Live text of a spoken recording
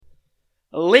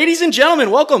Ladies and gentlemen,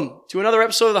 welcome to another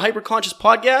episode of the Hyperconscious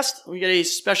Podcast. We got a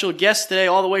special guest today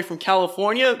all the way from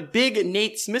California, Big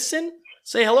Nate Smithson.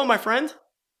 Say hello, my friend.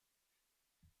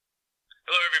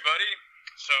 Hello, everybody.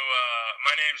 So,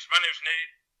 my name's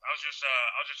Nate. I was just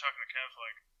talking to Kev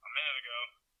like a minute ago.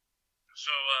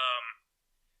 So,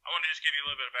 I want to just give you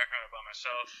a little bit of background about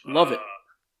myself. Love it.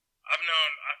 I've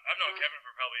known Kevin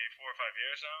for probably 4 or 5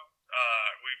 years now.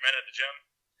 We met at the gym.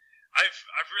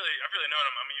 I've really known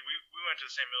him. I mean, we went to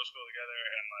the same middle school together,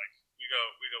 and like we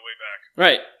go way back.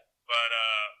 Right. But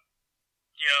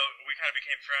we kind of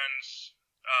became friends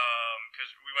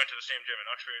because we went to the same gym in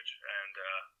Uxbridge, and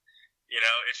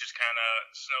it's just kind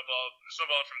of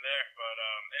snowballed from there. But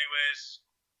anyways,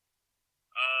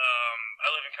 I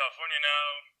live in California now.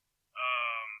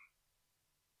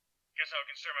 Guess I would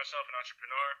consider myself an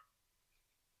entrepreneur.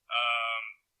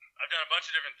 I've done a bunch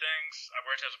of different things. I've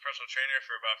worked as a personal trainer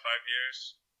for about 5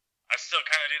 years. I still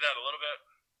kind of do that a little bit.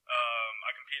 I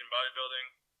compete in bodybuilding.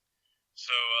 So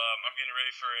I'm getting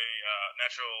ready for a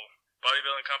natural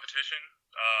bodybuilding competition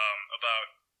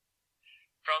about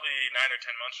probably 9 or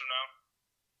 10 months from now.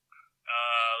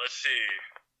 Let's see.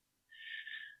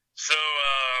 So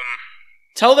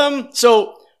Tell them,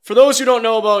 so for those who don't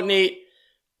know about Nate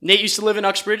used to live in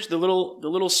Uxbridge, the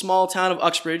little small town of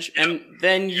Uxbridge, and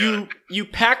then you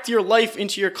packed your life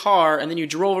into your car and then you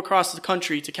drove across the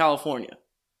country to California.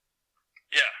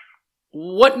 Yeah.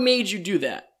 What made you do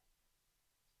that?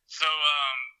 So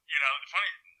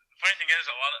the funny thing is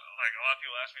a lot of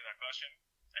people ask me that question,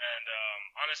 and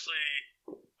honestly,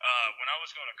 when I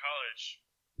was going to college,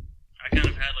 I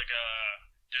kind of had like a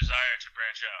desire to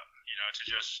branch out, to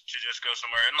just go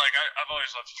somewhere, and like I've always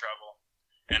loved to travel.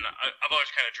 And I've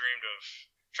always kind of dreamed of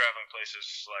traveling places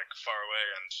like far away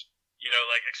and,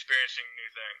 like experiencing new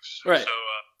things. Right.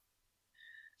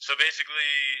 So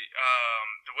basically,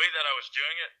 the way that I was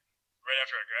doing it right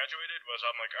after I graduated was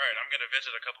I'm like, all right, I'm going to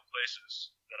visit a couple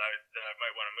places that I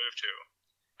might want to move to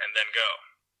and then go.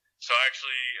 So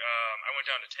actually, I went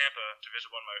down to Tampa to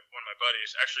visit one of my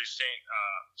buddies, actually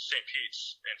St.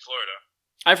 Pete's in Florida.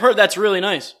 I've heard that's really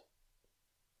nice.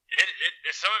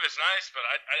 Some of it's nice, but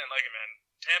I didn't like it, man.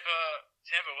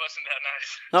 Tampa wasn't that nice.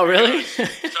 Oh, really?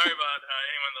 Sorry about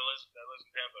anyone that lives in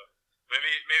Tampa.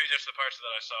 Maybe just the parts that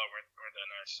I saw weren't that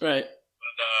nice. Right.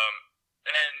 But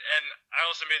and I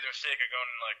also made the mistake of going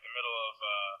in like the middle of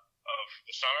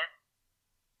the summer.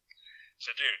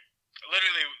 So, dude,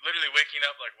 literally waking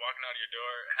up, like walking out of your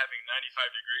door, having 95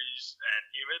 degrees and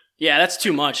humid. Yeah, that's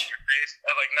too much. Your face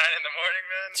at like 9 in the morning,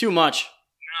 man. Too much.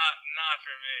 Not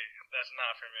for me. That's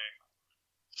not for me.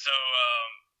 So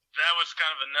that was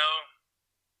kind of a no.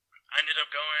 I ended up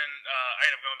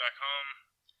going back home.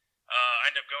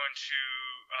 I ended up going to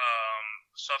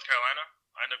South Carolina.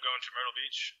 I ended up going to Myrtle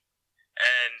Beach,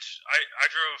 and I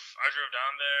drove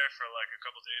down there for like a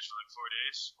couple days, for like 4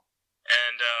 days,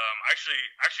 and I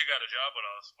actually got a job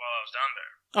while I was down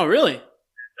there. Oh, really?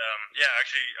 Yeah,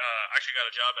 actually got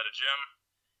a job at a gym.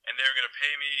 And they were gonna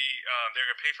pay me. They were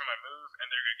gonna pay for my move, and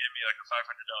they were gonna give me like a $500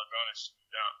 bonus to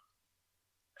move down.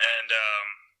 And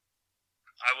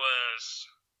I was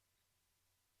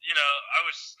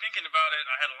thinking about it.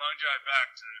 I had a long drive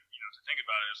back to think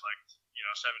about it. It was like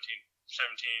 17,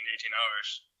 18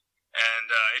 hours, and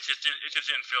it just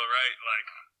didn't feel right. Like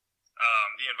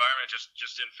the environment just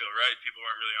didn't feel right. People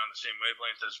weren't really on the same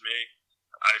wavelength as me.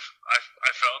 I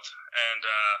felt, and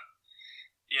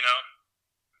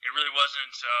it really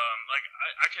wasn't like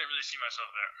I couldn't really see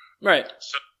myself there. Right.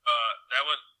 So that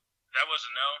was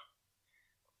a no.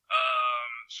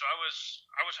 So I was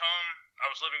home. I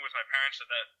was living with my parents at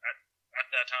that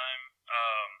time.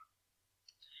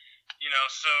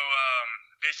 So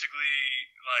basically,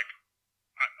 like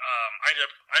I ended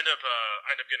up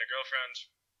getting a girlfriend.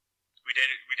 We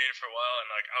dated for a while,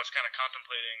 and like I was kind of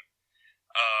contemplating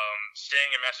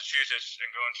staying in Massachusetts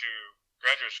and going to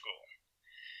graduate school.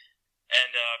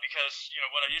 And because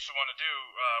what I used to want to do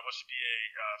was to be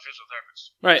a physical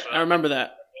therapist. Right, So, I remember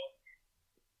that.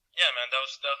 yeah, man, that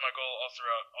was my goal all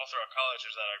throughout college.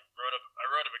 Is that I wrote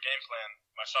up a game plan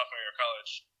my sophomore year of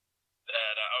college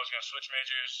that I was going to switch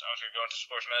majors. I was going to go into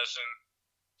sports medicine,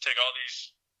 take all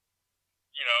these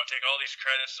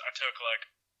credits. I took like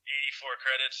 84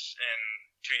 credits in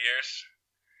 2 years,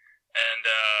 and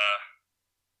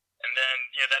then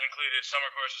that included summer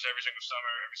courses every single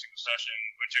summer, every single session,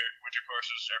 winter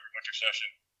courses every winter session,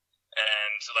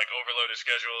 and like overloaded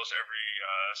schedules every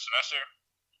semester.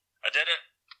 I did it.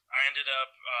 I ended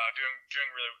up doing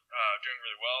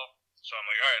really well. So I'm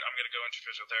like, all right, I'm gonna go into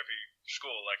physical therapy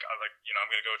school. I'm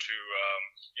gonna go to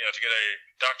to get a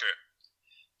doctorate.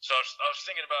 So I was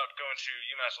thinking about going to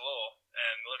UMass Lowell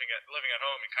and living at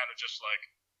home and kind of just like,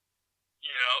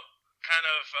 you know, kind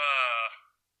of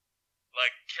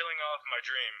like killing off my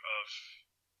dream of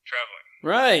traveling.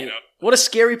 Right. You know? What a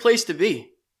scary place to be.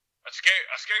 A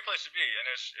scary place to be, and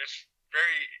it's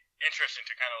very interesting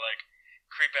to kind of like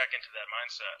creep back into that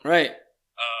mindset. Right.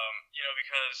 You know,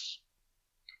 because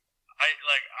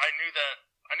I knew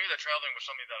that traveling was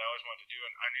something that I always wanted to do,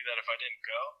 and I knew that if I didn't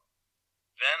go,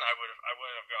 then I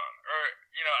wouldn't have gone. Or,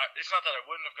 you know, it's not that I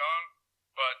wouldn't have gone,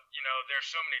 but you know,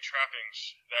 there's so many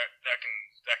trappings that can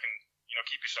you know,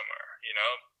 keep you somewhere. You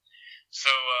know, so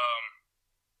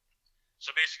so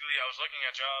basically, I was looking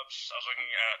at jobs. I was looking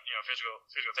at, you know, physical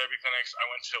therapy clinics. I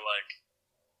went to like,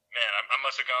 man, I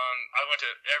must have gone. I went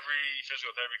to every physical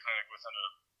therapy clinic within a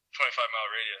 25-mile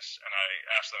radius, and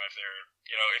I asked them if they're,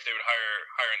 you know, if they would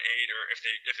hire an aide, or if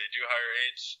they do hire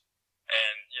aides,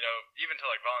 and you know, even to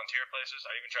like volunteer places.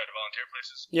 I even tried to volunteer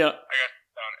places. Yeah. I got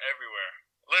shot down everywhere.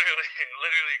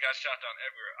 Literally got shot down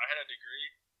everywhere. I had a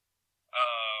degree.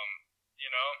 You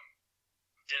know,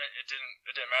 it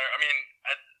didn't matter. I mean,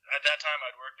 at that time,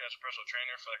 I'd worked as a personal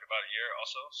trainer for like about a year,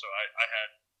 also, so I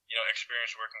had, you know,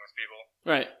 experience working with people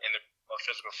Right. in the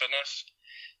physical fitness.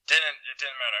 It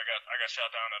didn't matter. I got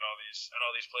shot down at all these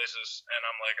places, and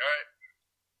I'm like, all right.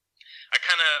 I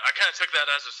kind of took that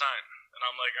as a sign, and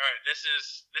I'm like, all right, this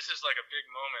is like a big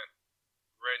moment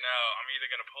right now. I'm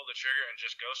either gonna pull the trigger and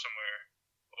just go somewhere,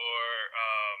 or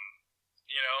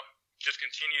you know, just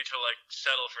continue to like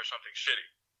settle for something shitty.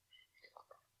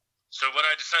 So what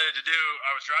I decided to do,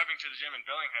 I was driving to the gym in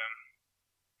Bellingham,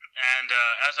 and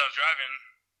as I was driving,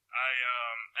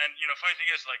 and you know, funny thing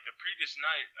is, like the previous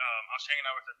night, I was hanging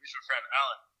out with a mutual friend,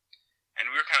 Alan, and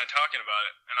we were kind of talking about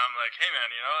it, and I'm like, hey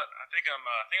man, you know what? I think I'm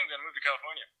gonna move to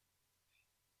California.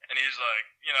 And he's like,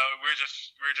 you know, we're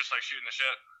just like shooting the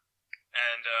shit,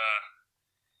 and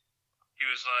he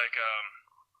was like,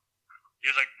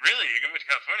 really? You're gonna move to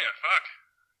California? Fuck.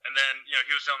 And then, you know,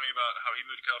 he was telling me about how he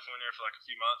moved to California for like a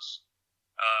few months,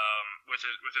 with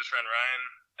his friend Ryan,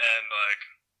 and like,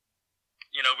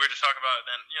 you know, we were just talking about it.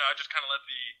 Then, you know, I just kind of let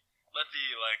the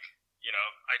like, you know,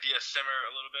 idea simmer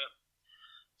a little bit.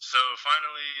 So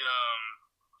finally,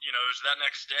 you know, it was that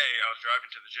next day I was driving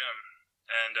to the gym,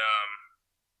 and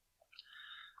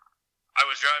I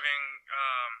was driving,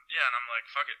 and I'm like,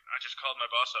 fuck it. I just called my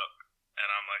boss up, and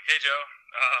I'm like, hey Joe,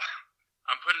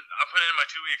 I'm putting in my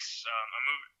 2 weeks.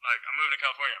 I'm moving to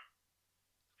California.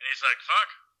 And he's like,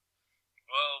 fuck.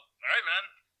 Well, all right, man.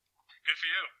 Good for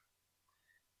you.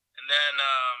 And then,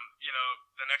 you know,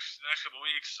 the next couple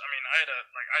weeks, I mean, I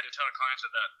had a ton of clients at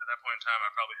that point in time.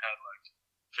 I probably had like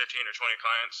 15 or 20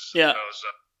 clients. Yeah. That I was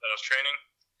training.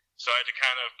 So I had to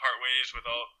kind of part ways with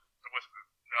all of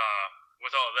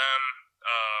them.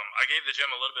 I gave the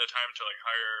gym a little bit of time to like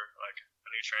hire like a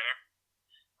new trainer.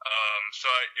 So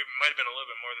it might have been a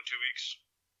little bit more than 2 weeks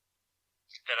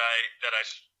that I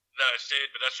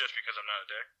stayed, but that's just because I'm not a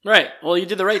dick. Right. Well, you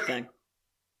did the right thing.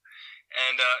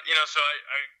 And you know, so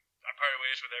I parted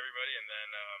ways with everybody, and then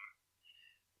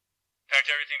packed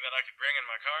everything that I could bring in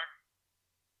my car.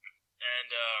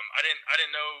 And I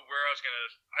didn't know where I was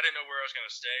gonna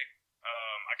stay.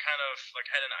 I kind of like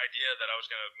had an idea that I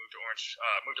was gonna move to Orange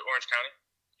County.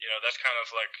 You know, that's kind of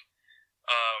like.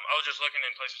 I was just looking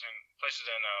in places in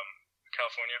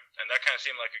California, and that kind of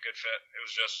seemed like a good fit. It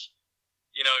was just,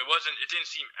 you know, it didn't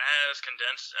seem as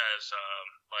condensed as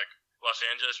like Los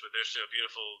Angeles, but there's still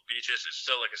beautiful beaches. It's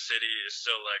still like a city. It's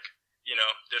still like, you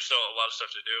know, there's still a lot of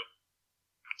stuff to do,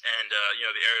 and you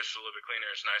know, the air is a little bit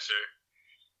cleaner. It's nicer.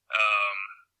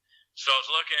 So I was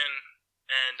looking,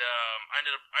 and I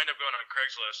ended up going on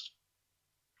Craigslist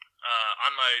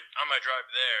on my drive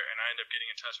there, and I ended up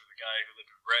getting in touch with a guy who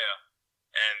lived in Brea.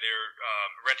 And they were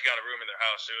renting out a room in their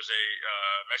house. It was a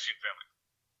Mexican family.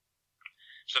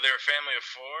 So they were a family of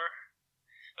four.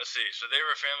 Let's see. So they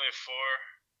were a family of four.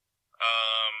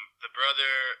 The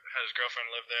brother had his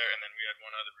girlfriend live there, and then we had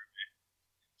one other roommate.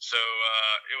 So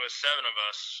it was 7 of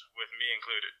us, with me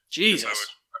included. Jesus.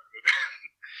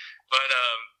 But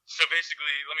so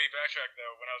basically, let me backtrack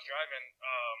though. When I was driving,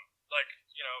 like,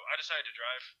 you know, I decided to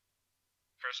drive.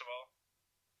 First of all.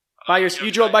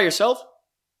 You drove by yourself?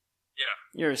 Yeah.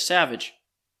 You're a savage.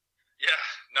 Yeah.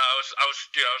 No, I was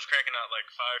cranking out like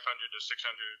 500 to 600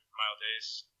 mile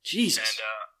days. Jesus. And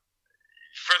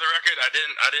for the record, I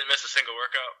didn't miss a single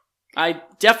workout. I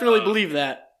definitely believe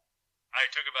that. I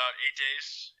took about 8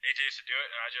 days to do it,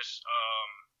 and I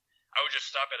would just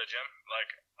stop at a gym.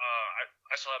 Like,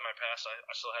 I still had my pass. I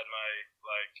still had my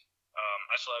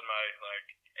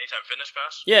Anytime Fitness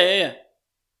pass. Yeah.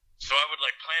 So I would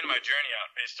like plan my journey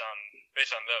out based on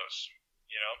those,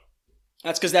 you know.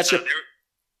 That's because that's your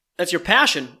that's your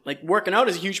passion. Like working out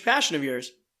is a huge passion of yours.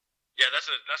 Yeah, that's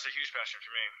a huge passion for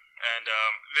me. And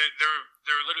there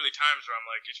were literally times where I'm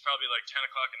like, it's probably like 10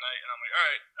 o'clock at night, and I'm like, all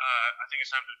right, I think it's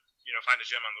time to find a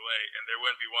gym on the way, and there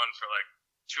wouldn't be one for like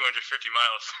 250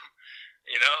 miles,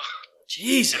 you know.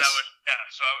 Jesus. And I would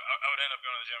end up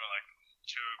going to the gym at like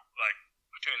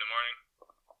 2 in the morning,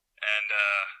 and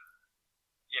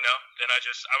then I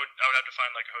would have to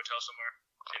find like a hotel somewhere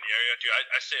in the area. Dude,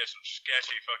 I stay at some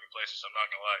sketchy fucking places. I'm not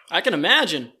gonna lie. I can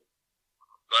imagine.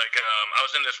 Like I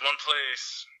was in this one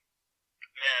place.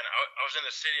 Man, I was in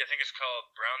the city. I think it's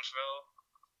called Brownsville,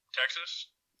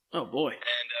 Texas. Oh boy.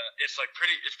 And it's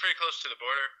pretty close to the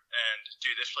border. And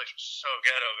dude, this place was so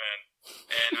ghetto, man.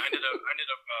 And I ended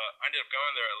up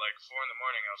going there at like 4 in the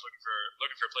morning. I was looking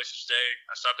for a place to stay.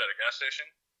 I stopped at a gas station,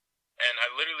 and I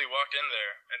literally walked in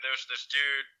there, and there was this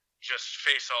dude just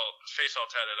face all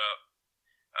tatted up.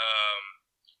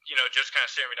 Just kind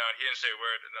of staring me down. He didn't say a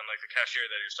word. And then like the cashier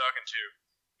that he was talking to,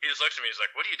 he just looks at me. He's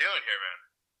like, "What are you doing here, man?"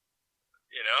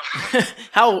 You know.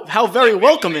 how very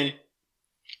welcoming.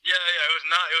 Yeah, it was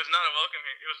not a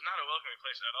welcoming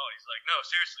place at all. He's like, "No,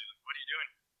 seriously, like, what are you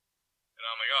doing?" And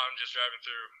I'm like, "Oh, I'm driving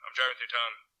through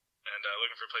town and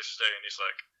looking for a place to stay." And he's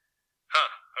like,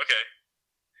 "Huh, okay."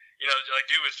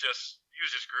 Like dude was just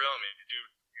grilling me.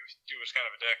 Dude was kind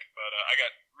of a dick, but I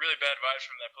got really bad vibes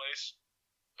from that place.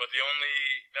 But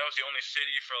that was the only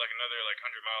city for like another like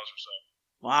 100 miles or so.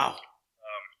 Wow.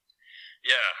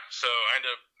 Yeah, so I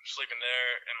ended up sleeping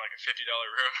there in like a $50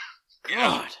 room.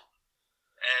 God.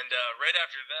 And right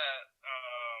after that,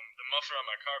 the muffler on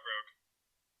my car broke.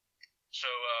 So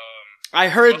I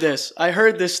heard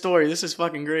this story. This is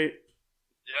fucking great.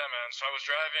 Yeah, man. So I was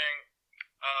driving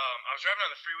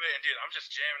on the freeway, and dude, I'm just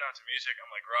jamming out to music.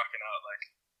 I'm like rocking out, like,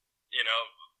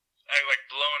 I like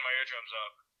blowing my eardrums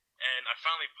up. And I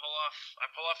finally pull off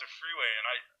the freeway, and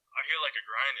I hear like a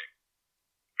grinding.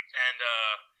 And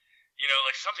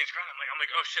like something's grinding. I'm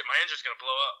like, oh shit, my engine's gonna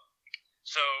blow up.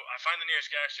 So I find the nearest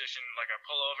gas station, like I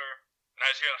pull over, and I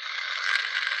just hear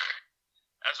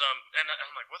and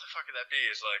I'm like, what the fuck could that be?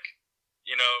 It's like,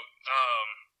 I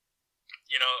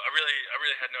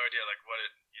really had no idea like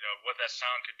what that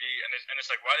sound could be, and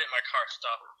it's like, why didn't my car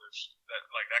stop if there's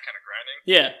that kind of grinding?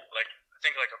 Yeah. Like I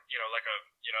think if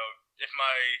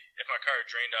my car had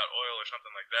drained out oil or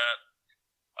something like that,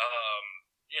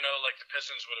 like the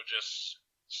pistons would have just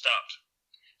stopped.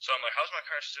 So I'm like, how's my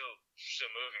car still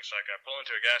moving? So like I pull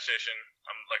into a gas station.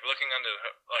 I'm like looking under the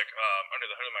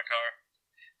hood of my car.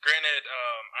 Granted,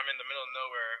 I'm in the middle of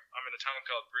nowhere. I'm in a town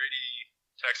called Brady,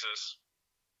 Texas.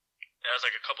 It has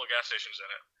like a couple gas stations in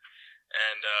it,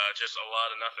 and just a lot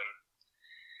of nothing.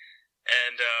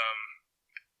 And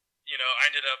I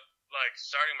ended up like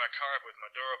starting my car up with my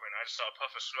door open. I just saw a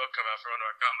puff of smoke come out from under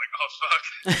my car. I'm like, oh fuck.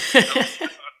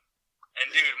 And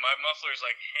dude, my muffler is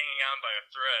like hanging on by a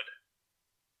thread.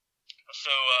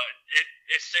 So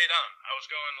it stayed on. I was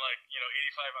going like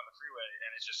 85 on the freeway,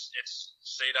 and it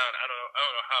stayed on. I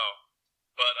don't know how,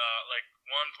 but like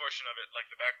one portion of it,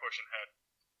 like the back portion, had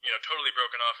totally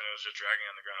broken off, and it was just dragging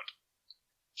on the ground.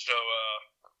 So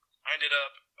I ended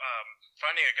up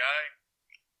finding a guy.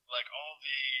 Like all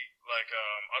the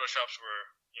auto shops were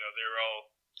they were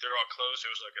all closed.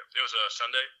 It was a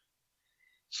Sunday,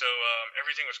 so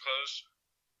everything was closed.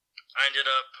 I ended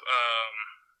up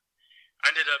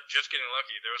just getting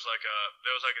lucky. There was like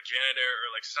a janitor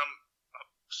or like some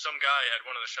guy at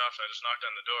one of the shops. I just knocked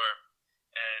on the door,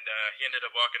 and he ended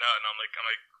up walking out, and I'm like,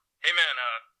 hey man,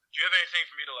 do you have anything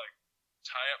for me to like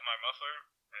tie up my muffler?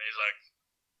 And he's like,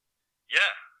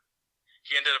 yeah.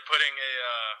 He ended up putting a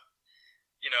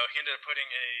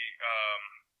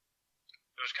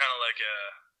it was kind of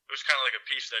like a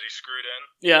piece that he screwed in.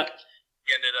 Yeah. He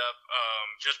ended up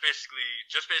just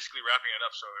basically wrapping it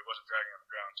up so it wasn't dragging on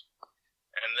the ground.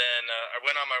 And then I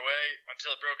went on my way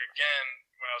until it broke again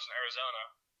when I was in Arizona.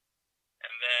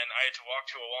 And then I had to walk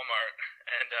to a Walmart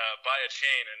and buy a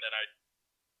chain, and then I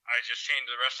just chained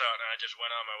the rest out, and I just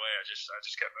went on my way. I just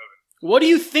kept moving. What are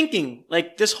you thinking?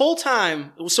 Like this whole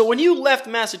time, so when you left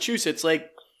Massachusetts,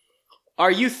 like, are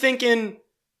you thinking,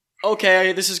 okay,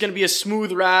 this is going to be a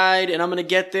smooth ride and I'm going to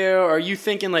get there? Or are you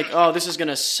thinking like, oh, this is going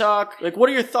to suck? Like, what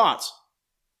are your thoughts?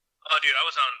 Oh, dude, I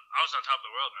was on top of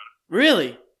the world, man.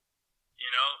 Really?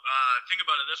 Think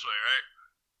about it this way, right?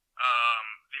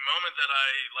 The moment that I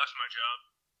left my job,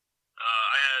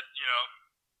 I had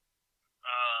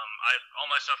all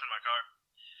my stuff in my car.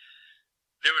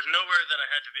 There was nowhere that I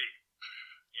had to be,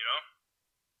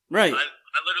 Right.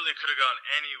 I literally could have gone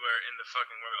anywhere in the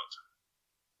fucking world.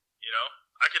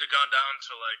 I could have gone down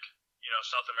to like,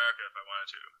 South America if I wanted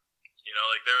to.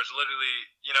 Like there was literally,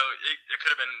 it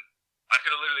could have been, I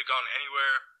could have literally gone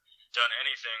anywhere. done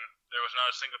anything. There was not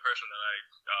a single person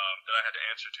that I had to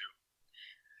answer to,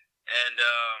 and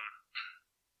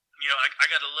I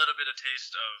got a little bit of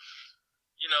taste of,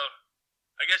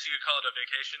 I guess you could call it a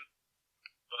vacation,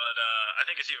 but I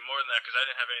think it's even more than that because I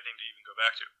didn't have anything to even go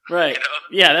back to. Right.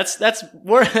 Yeah, that's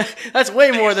more. That's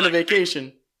way more than a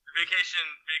vacation.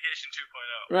 Vacation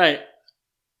 2.0. Right.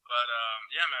 But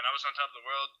yeah, man, I was on top of the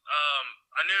world.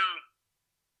 I knew,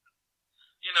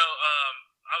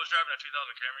 I was driving a 2000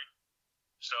 Camry,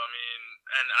 so I mean,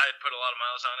 and I had put a lot of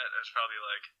miles on it. It was probably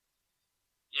like,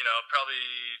 probably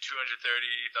 230,000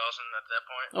 at that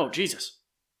point. Oh, Jesus.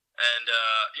 And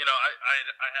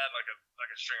I had like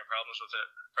a string of problems with it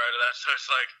prior to that, so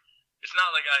it's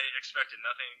not like I expected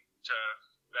nothing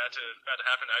bad to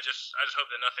happen. I just hope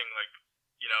that nothing like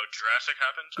drastic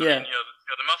happens. Yeah. I mean,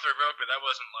 the muffler broke, but that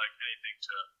wasn't like anything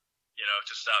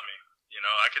to stop me.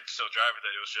 I could still drive with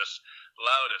it. It was just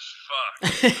loud as fuck.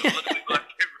 Literally,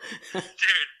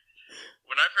 dude.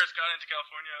 When I first got into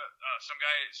California, some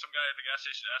guy at the gas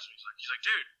station asked me. He's like,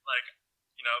 dude,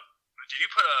 did you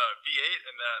put a V8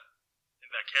 in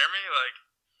that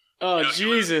Camry?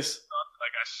 Jesus.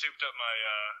 Like I souped up my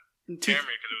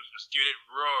Camry because it was just, dude, it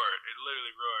roared. It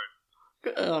literally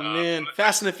roared. Oh man,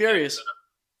 Fast and the Furious.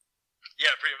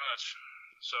 Yeah, pretty much.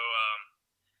 So,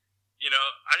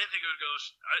 I didn't think it would go.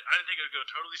 I didn't think it would go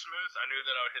totally smooth. I knew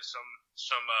that I would hit some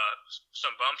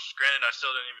bumps. Granted, I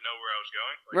still didn't even know where I was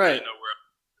going. Right. I didn't know where I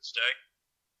would stay.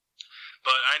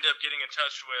 But I ended up getting in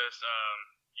touch with,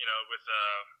 with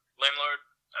landlord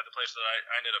at the place that I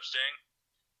ended up staying.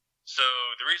 So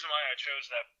the reason why I chose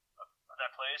that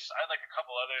place, I had like a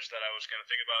couple others that I was going to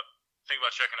think about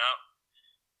checking out.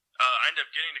 I ended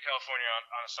up getting to California on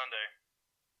a Sunday.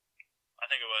 I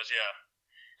think it was, yeah.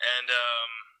 And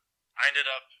I ended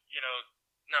up,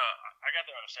 I got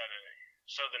there on a Saturday.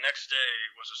 So the next day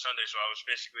was a Sunday, so I was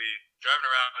basically driving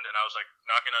around and I was like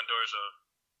knocking on doors of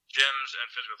gyms and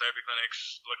physical therapy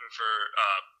clinics looking for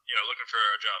a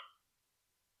job.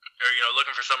 Or,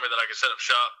 looking for somewhere that I could set up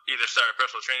shop, either start a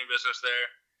personal training business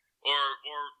there or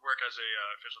work as a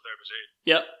physical therapist aide.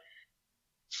 Yep.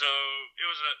 So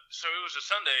it was a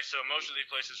Sunday, so most of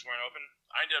these places weren't open.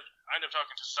 I ended up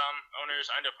talking to some owners.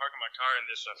 I ended up parking my car in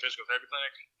this physical therapy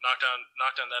clinic. Knocked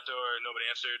on that door, nobody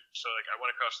answered. So I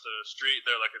went across the street.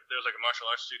 There was a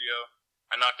martial arts studio.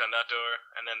 I knocked on that door,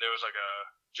 and then there was like a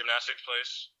gymnastics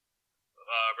place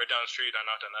right down the street. I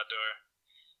knocked on that door,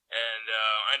 and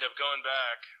I ended up going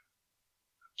back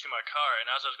to my car. And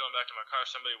as I was going back to my car,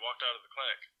 somebody walked out of the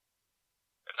clinic,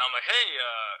 and I'm like, "Hey,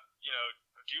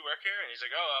 do you work here?" And he's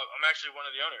like, "Oh, I'm actually one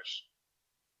of the owners."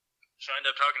 So I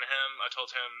ended up talking to him. I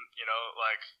told him,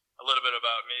 a little bit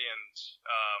about me and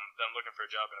that I'm looking for a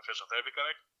job in a physical therapy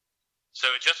clinic. So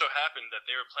it just so happened that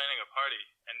they were planning a party,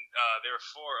 and there were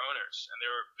 4 owners, and they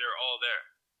were all there.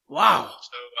 Wow.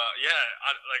 So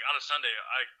on a Sunday,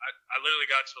 I literally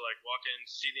got to walk in,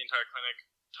 see the entire clinic,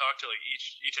 talk to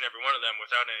each and every one of them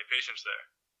without any patients there,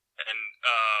 and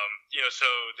so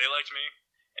they liked me.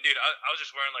 And dude, I was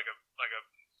just wearing like a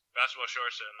basketball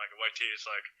shorts and like a white tee. It's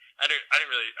like I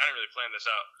didn't really plan this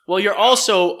out. Well, you're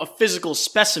also a physical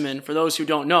specimen. For those who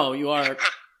don't know, you are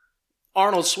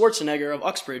Arnold Schwarzenegger of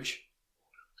Uxbridge.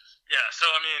 Yeah. So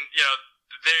I mean,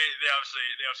 they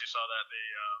obviously saw that.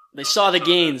 They saw the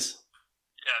gains.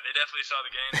 Yeah, they definitely saw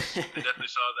the gains. They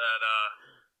definitely saw that.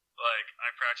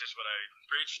 I practiced what I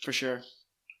preached. For sure.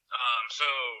 So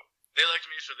they liked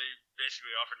me, so they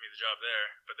basically offered me the job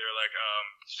there. But they were like,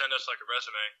 send us like a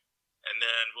resume, and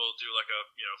then we'll do like a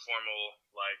formal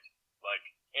like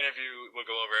interview. We'll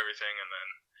go over everything, and then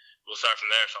we'll start from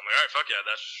there. So I'm like, all right, fuck yeah,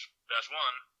 that's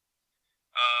one.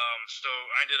 So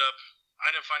I ended up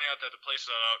finding out that the place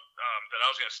that I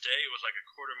was gonna stay was like a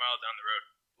quarter mile down the road.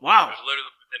 Wow. It was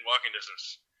literally within walking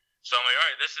distance. So I'm like, all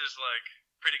right, this is like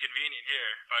pretty convenient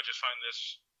here if I just find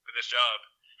this job,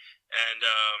 and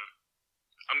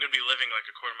I'm gonna be living like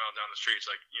a quarter mile down the street. It's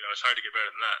like, it's hard to get better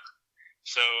than that.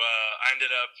 So I ended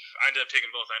up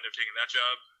taking both. I ended up taking that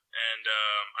job, and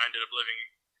I ended up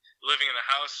living in the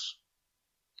house.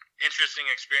 Interesting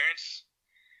experience.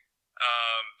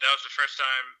 That was the first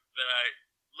time that I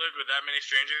lived with that many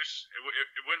strangers. It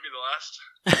wouldn't be the last.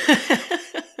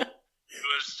 It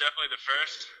was definitely the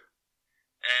first.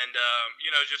 And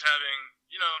just having,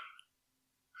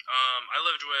 I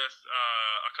lived with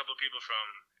a couple of people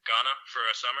from Ghana for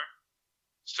a summer.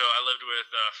 So I lived with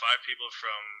 5 people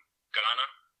from Ghana.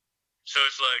 So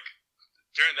it's like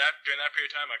during that period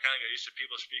of time, I kind of got used to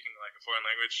people speaking like a foreign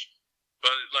language.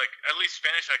 But like at least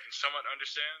Spanish I can somewhat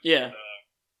understand. Yeah.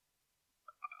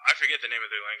 I forget the name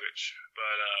of their language,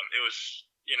 but it was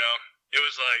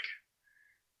like,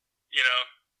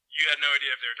 you had no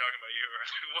idea if they were talking about you or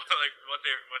what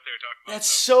they were talking about.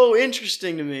 That's so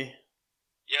interesting to me.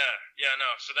 Yeah,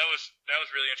 no. So that was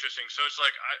really interesting. So it's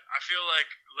like I feel like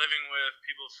living with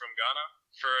people from Ghana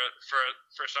for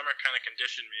a summer kind of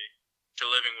conditioned me to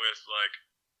living with like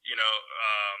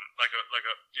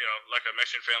like a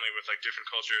Mexican family with like different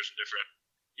cultures and different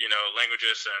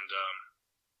languages, and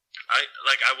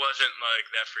I wasn't like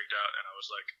that freaked out, and I was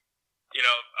like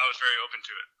I was very open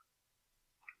to it.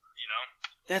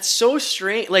 That's so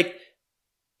strange. Like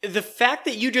the fact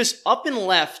that you just up and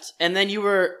left, and then you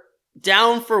were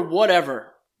down for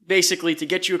whatever, basically to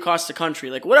get you across the country,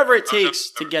 like whatever it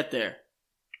takes to get there.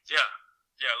 Yeah,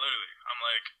 literally. I'm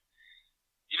like,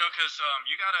 because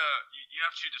you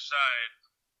have to decide.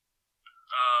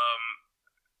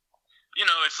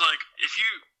 It's like if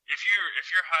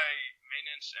you're high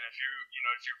maintenance, and if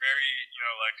you're very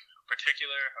like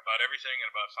particular about everything and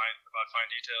about fine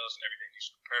details and everything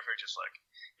is perfect, it's like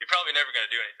you're probably never going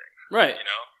to do anything, right?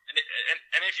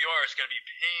 And if you are, it's going to be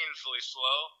painfully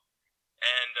slow,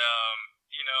 and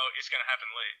it's going to happen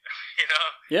late,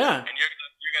 Yeah. and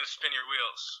you're going to spin your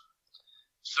wheels.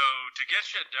 So to get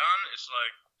shit done, it's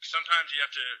like sometimes you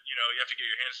have to get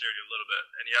your hands dirty a little bit,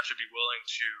 and you have to be willing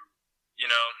to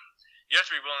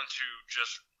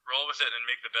just roll with it and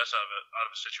make the best out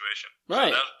of a situation.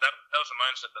 Right. So that was the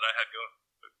mindset that I had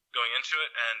going into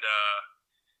it, and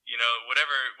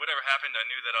whatever happened, I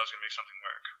knew that I was going to make something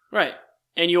work. Right.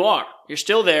 And you're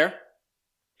still there.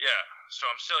 Yeah. So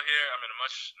I'm still here. I'm in a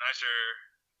much nicer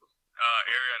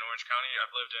area in Orange County.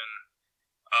 I've lived in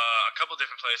a couple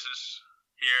different places.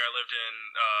 Here I lived in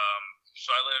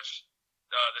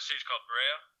the city's called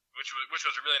Berea, which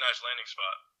was a really nice landing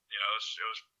spot. It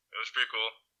was pretty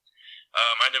cool.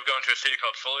 I ended up going to a city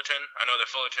called Fullerton. I know that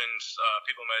Fullerton's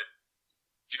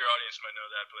your audience might know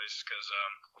that place because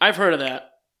I've heard of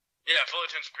that. Yeah,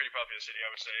 Fullerton's a pretty popular city,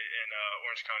 I would say, in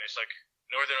Orange County. It's like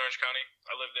northern Orange County.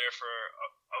 I lived there for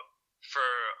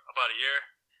about a year.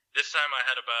 This time I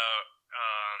had about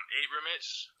 8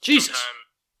 roommates. Jesus.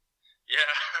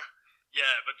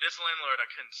 Yeah, but this landlord, I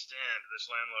couldn't stand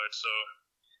this landlord. So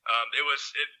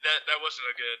that wasn't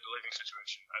a good living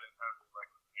situation. I didn't have like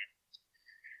living here.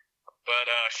 But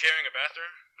sharing a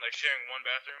bathroom, like sharing one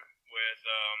bathroom with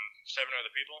 7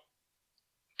 other people,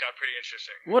 got pretty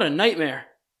interesting. What a nightmare.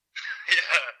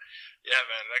 Yeah,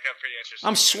 man, that got pretty interesting.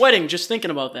 I'm sweating just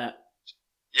thinking about that.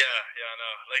 Yeah, I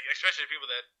know. Like, especially people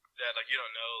that like you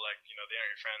don't know, like they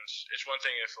aren't your friends. It's one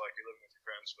thing if like you're living with your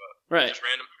friends, but right. Just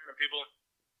random people.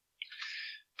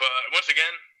 But once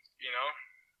again, you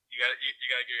gotta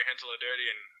get your hands a little dirty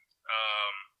and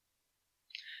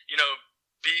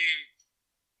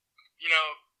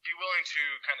be willing to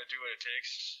kind of do what it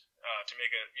takes to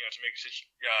make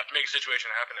a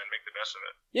situation happen and make the best of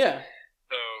it. Yeah.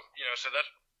 So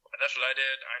that's what I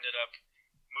did. I ended up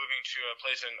moving to a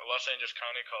place in Los Angeles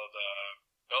County called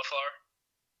Bellflower,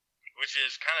 which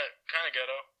is kind of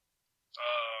ghetto.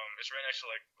 It's right next to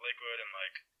like Lakewood and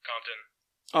like Compton.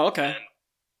 Oh, okay. And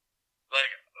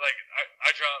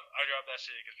I dropped that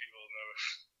city because people know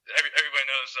everybody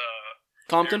knows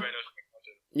Compton. Everybody knows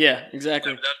Compton. Yeah,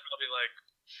 exactly. Yeah, that's probably like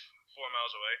 4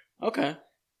 miles away. Okay.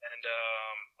 And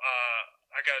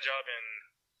I got a job in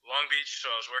Long Beach, so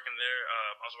I was working there.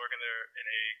 I was working there in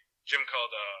a gym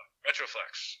called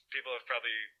Retroflex. People have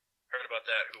probably heard about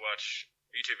that who watch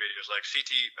YouTube videos, like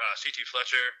CT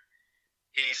Fletcher.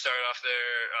 He started off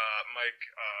there. Mike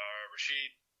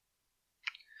Rashid.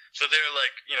 So they're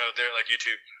like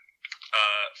YouTube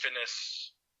fitness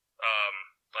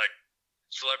like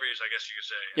celebrities, I guess you could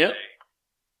say. Yep.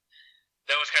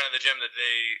 That was kind of the gym that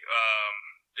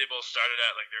they both started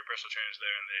at. Like they were personal trainers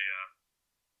there, and they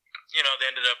they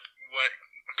ended up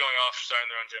going off, starting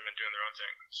their own gym and doing their own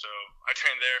thing. So I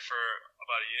trained there for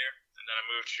about a year, and then I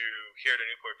moved here to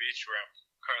Newport Beach, where I'm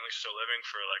currently still living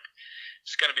for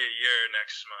it's gonna be a year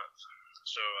next month.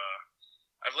 So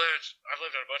I've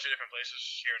lived in a bunch of different places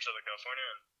here in Southern California,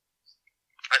 and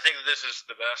I think that this is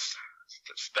the best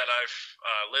that I've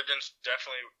lived in,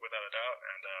 definitely without a doubt,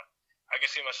 and I can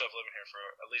see myself living here for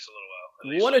at least a little while.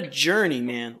 What a journey,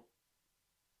 man.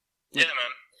 Yeah,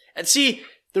 man. And see,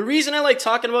 the reason I like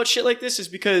talking about shit like this is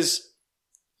because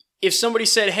if somebody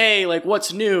said, hey, like,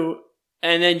 what's new?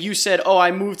 And then you said, oh,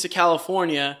 I moved to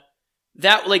California,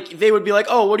 that, like, they would be like,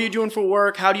 oh, what are you doing for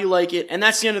work? How do you like it? And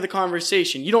that's the end of the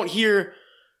conversation. You don't hear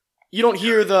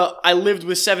the, I lived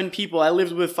with 7 people, I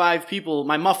lived with 5 people,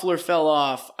 my muffler fell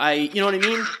off, you know what I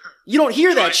mean? You don't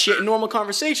hear that shit in normal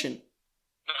conversation.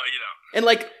 No, you don't. And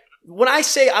like, when I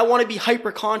say I want to be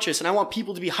hyper conscious and I want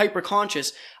people to be hyper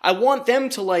conscious, I want them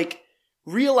to like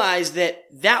realize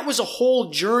that was a whole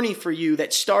journey for you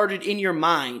that started in your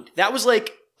mind. That was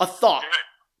like A thought.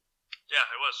 Yeah,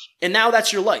 it was. And now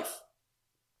that's your life.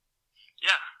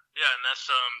 Yeah, and that's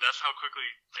how quickly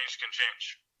things can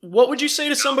change. What would you say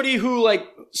to somebody who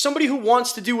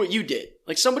wants to do what you did?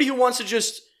 Like somebody who wants to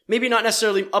just, maybe not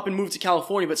necessarily up and move to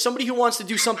California, but somebody who wants to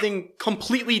do something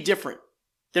completely different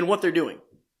than what they're doing.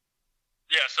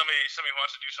 Yeah, somebody who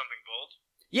wants to do something bold.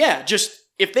 Yeah, just,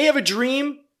 if they have a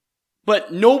dream,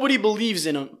 but nobody believes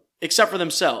in them except for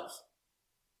themselves.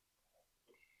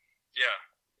 Yeah.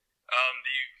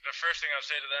 The first thing I would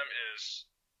say to them is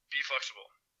be flexible.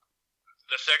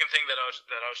 The second thing that I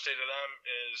would say to them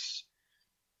is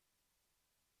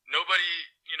nobody,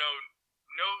 no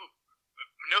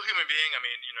human being, 95%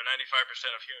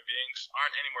 of human beings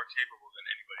aren't any more capable than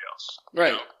anybody else.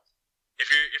 Right. If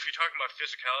you're talking about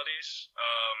physicalities,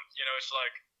 it's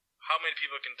like how many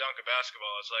people can dunk a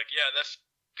basketball. It's like, yeah, that's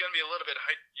gonna be a little bit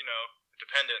height,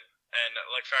 dependent and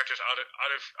like factors out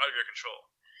of your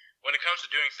control. When it comes to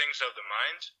doing things of the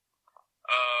mind,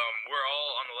 we're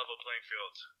all on the level playing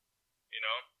field.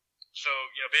 So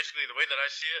basically the way that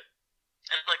I see it,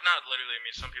 and like not literally,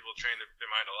 some people train their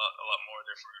mind a lot more.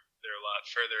 They're a lot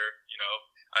further,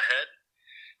 ahead.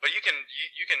 But you can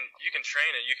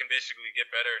train and you can basically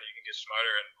get better and you can get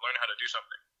smarter and learn how to do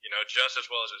something, just as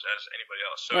well as anybody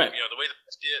else. So right. The way that I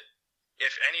see it,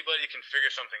 if anybody can figure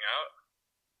something out,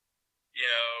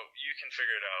 you can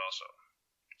figure it out also.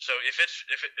 So if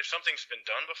something's been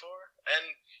done before, and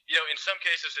in some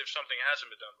cases if something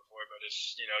hasn't been done before, but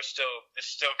it's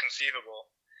still conceivable,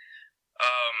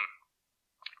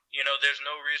 there's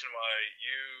no reason why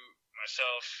you,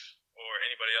 myself, or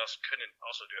anybody else couldn't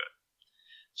also do it.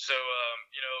 So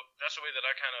that's the way that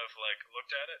I kind of like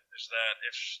looked at it, is that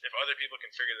if other people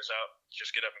can figure this out,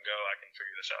 just get up and go. I can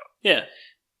figure this out. Yeah.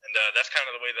 And that's kind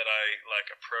of the way that I like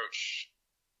approach.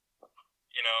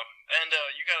 And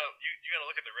you gotta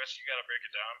look at the risk. You gotta break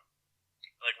it down.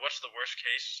 Like, what's the worst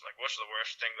case? Like, what's the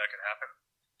worst thing that could happen?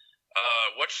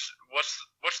 What's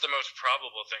the most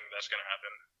probable thing that's gonna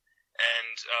happen?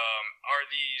 And are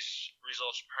these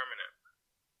results permanent?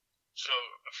 So,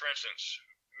 for instance,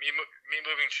 me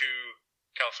moving to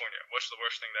California, what's the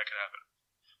worst thing that could happen?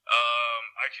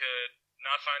 I could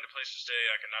not find a place to stay.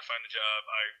 I could not find a job.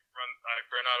 I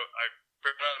burn out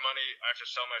of money. I have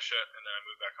to sell my shit, and then I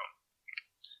move back home.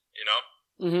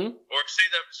 Mm-hmm. Or say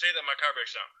that my car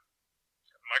breaks down.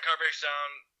 My car breaks down.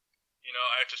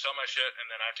 I have to sell my shit, and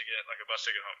then I have to get like a bus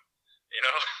ticket home.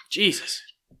 Jesus.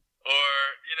 Or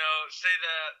say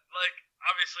that like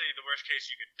obviously the worst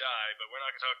case you could die, but we're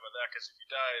not gonna talk about that because if you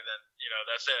die, then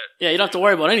that's it. Yeah, you don't have to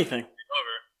worry about anything.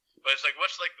 Over. But it's like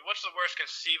what's the worst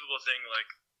conceivable thing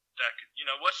like that?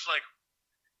 What's like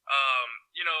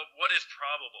what is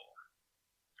probable?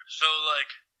 So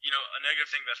like a negative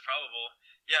thing that's probable.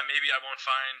 Yeah, maybe I won't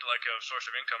find like a source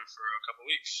of income for a couple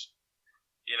weeks.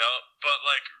 But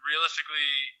like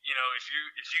realistically,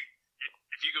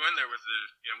 if you go in there with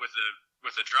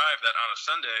the drive that on a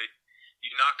Sunday you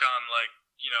knock on like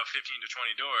 15 to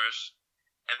 20 doors,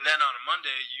 and then on a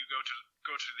Monday you go to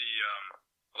the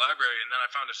library, and then I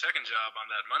found a second job on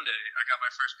that Monday. I got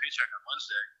my first paycheck on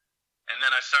Wednesday, and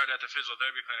then I started at the physical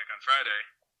therapy clinic on Friday.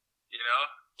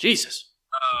 Jesus.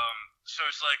 So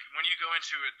it's like when you go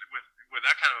into it with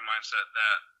that kind of a mindset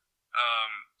that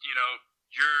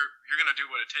you're gonna do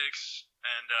what it takes,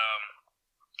 and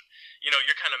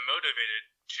you're kind of motivated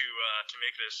to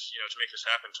make this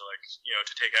happen,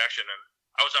 to take action. And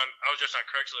I was just on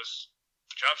Craigslist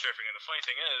job surfing, and the funny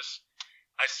thing is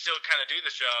I still kind of do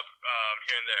this job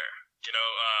here and there.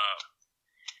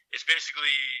 It's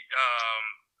basically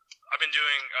I've been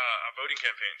doing voting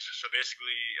campaigns, so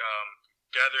basically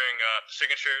gathering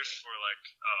signatures for like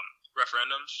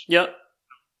referendums. Yep.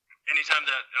 Anytime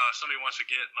that somebody wants to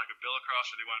get like a bill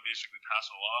across, or they want to basically pass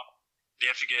a law, they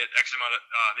have to get X amount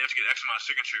of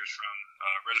signatures from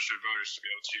registered voters to be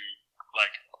able to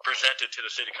like present it to the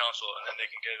city council, and then they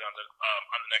can get it on the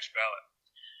next ballot.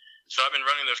 So I've been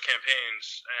running those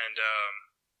campaigns, and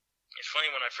it's funny,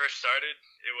 when I first started,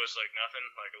 it was like nothing,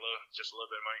 like just a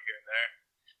little bit of money here and there.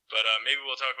 But maybe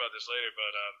we'll talk about this later.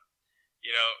 But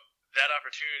that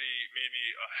opportunity made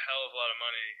me a hell of a lot of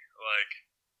money.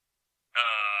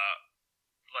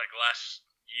 Like last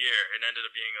year, it ended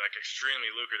up being like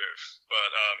extremely lucrative.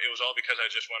 But it was all because I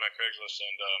just went on Craigslist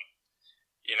and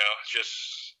just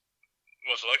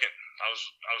was looking. I was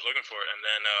looking for it, and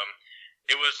then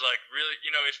it was like really,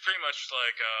 it's pretty much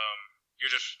like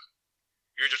you're just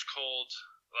cold,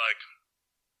 like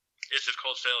it's just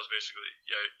cold sales basically.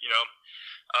 Yeah,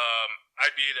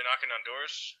 I'd be either knocking on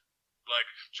doors, like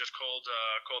just cold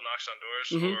knocks on doors,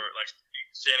 mm-hmm. or like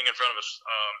standing in front of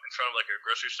like a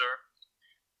grocery store,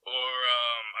 or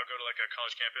I'd go to like a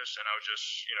college campus and I would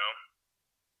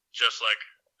just like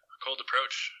cold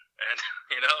approach and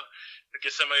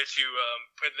get somebody to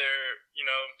put their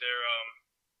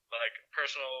like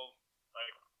personal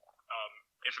like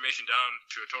information down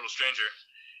to a total stranger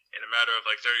in a matter of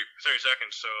like 30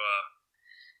 seconds. So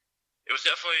it was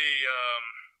definitely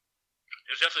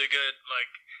good.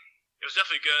 Like it was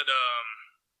definitely good.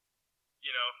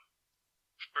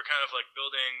 For kind of like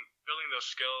building those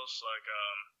skills, like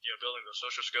building those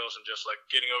social skills, and just like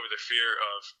getting over the fear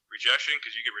of rejection,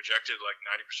 because you get rejected like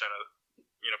 90% of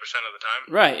the time.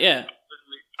 Right. Yeah.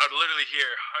 I would literally hear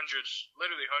hundreds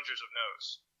of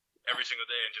no's every single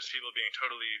day, and just people being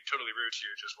totally rude to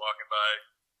you just walking by,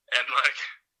 and like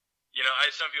I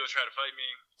had some people try to fight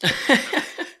me.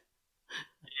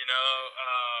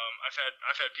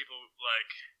 I've had people like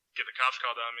get the cops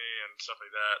called on me and stuff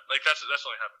like that. Like that's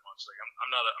only happened once. Like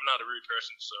I'm not a rude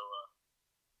person, so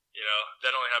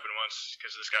that only happened once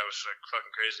because this guy was like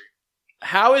fucking crazy.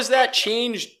 How has that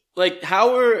changed? Like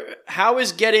how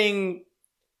is getting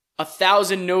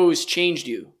 1,000 no's changed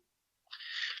you?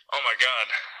 Oh my god.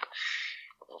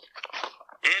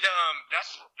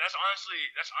 That's honestly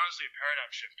a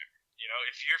paradigm shifter.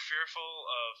 If you're fearful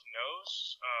of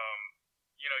no's,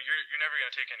 you're never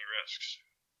gonna take any risks.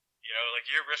 Like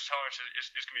your risk tolerance is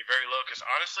going to be very low, because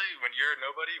honestly, when you're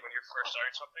nobody, when you're first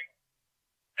starting something,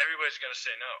 everybody's going to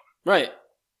say no. Right. 99.9%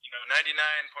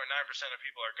 of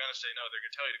people are going to say no. They're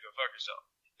going to tell you to go fuck yourself.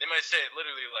 They might say it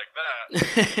literally like that,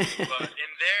 but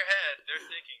in their head, they're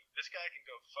thinking, this guy can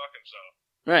go fuck himself.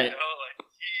 Right. Like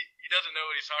he doesn't know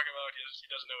what he's talking about. He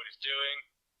doesn't know what he's doing.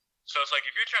 So it's like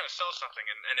if you're trying to sell something,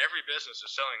 and every business is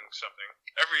selling something,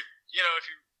 if you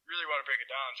really want to break it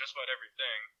down, just about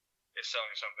everything is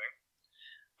selling something.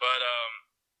 But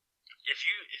if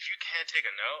you can't take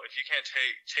a no, if you can't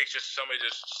take just somebody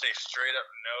just say straight up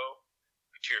no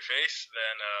to your face,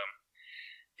 then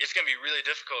it's gonna be really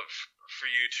difficult for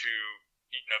you to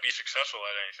be successful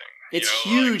at anything. It's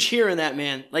huge hearing that,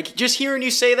 man. Like just hearing you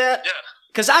say that. Yeah.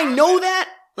 Because I know that.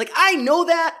 Like I know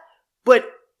that, but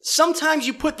sometimes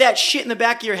you put that shit in the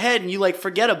back of your head and you like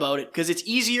forget about it because it's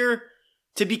easier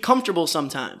to be comfortable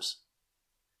sometimes.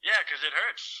 Yeah, because it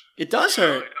hurts. It does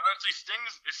hurt. It honestly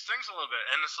stings. It stings a little bit,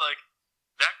 and it's like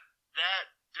that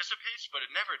dissipates, but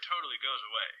it never totally goes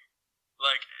away.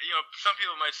 Like some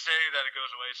people might say that it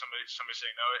goes away. Somebody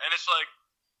saying no, and it's like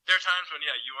there are times when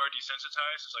you are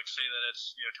desensitized. It's like say that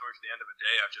it's towards the end of a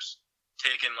day, I've just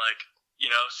taken like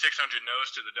 600 no's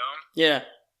to the dome. Yeah.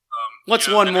 What's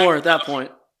one more at that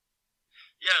point?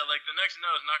 Yeah, like the next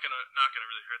no is not gonna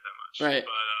really hurt that much. Right.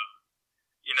 But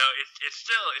it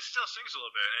still stings a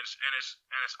little bit, and it's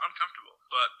uncomfortable.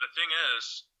 But the thing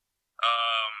is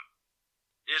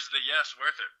the yes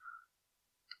worth it?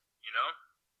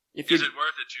 Is it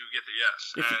worth it to get the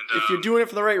yes? If you're doing it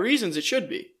for the right reasons, it should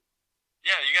be.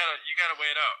 Yeah, you gotta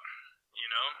weigh it out.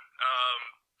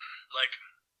 Like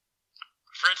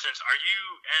for instance, are you?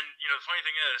 And the funny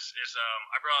thing is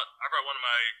I brought one of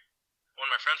my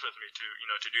friends with me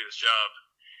to do this job.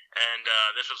 And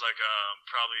this was like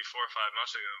probably 4 or 5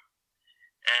 months ago,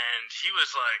 and he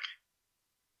was like,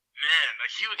 man, like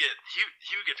he would get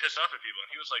pissed off at people, and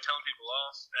he was like telling people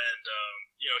off, and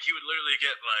he would literally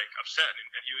get like upset,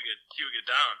 and he would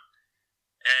get down,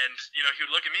 and he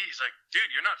would look at me, he's like,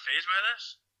 dude, you're not fazed by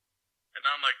this? And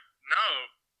I'm like,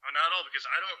 no, not at all, because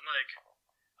I don't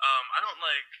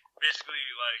like basically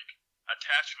like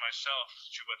attach myself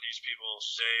to what these people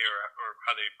say or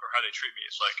how they treat me.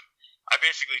 It's like I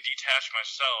basically detach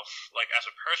myself, like as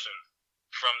a person,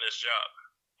 from this job.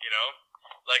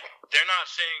 Like they're not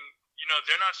saying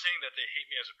that they hate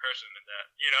me as a person and that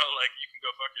like you can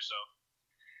go fuck yourself.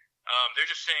 They're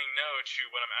just saying no to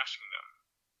what I'm asking them.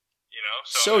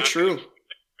 So true.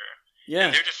 Yeah.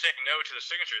 And they're just saying no to the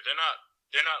signature. They're not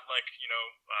like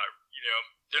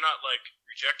they're not like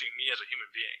rejecting me as a human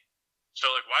being. So,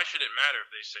 like, why should it matter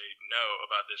if they say no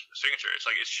about this signature? It's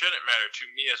like, it shouldn't matter to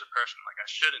me as a person. Like, I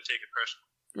shouldn't take it personally.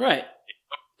 Right.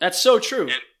 That's so true.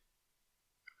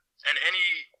 And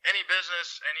any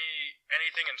business,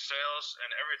 anything in sales,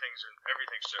 and everything's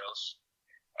sales,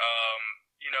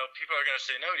 people are going to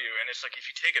say no to you. And it's like, if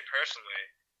you take it personally,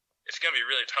 it's going to be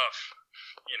really tough,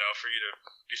 for you to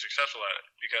be successful at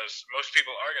it. Because most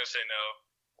people are going to say no.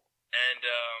 And,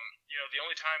 the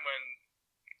only time when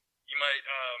you might,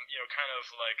 kind of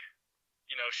like,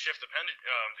 shift the pendulum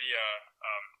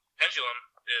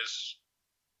is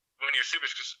when you're super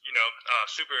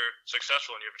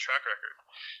successful and you have a track record.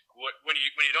 When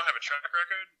you don't have a track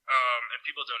record, and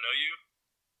people don't know you,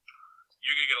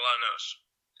 you're gonna get a lot of no's.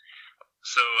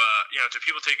 So, to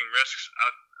people taking risks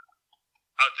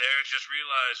out there, just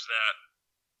realize that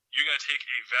you're going to take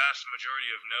a vast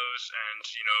majority of no's, and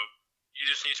you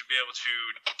just need to be able to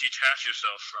detach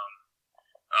yourself from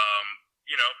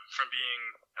being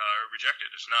rejected.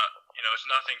 It's not, it's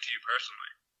nothing to you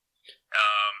personally.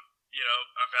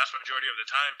 A vast majority of the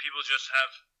time, people just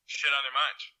have shit on their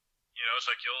mind. It's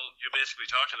like you'll basically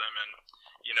talk to them, and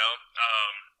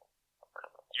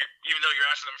even though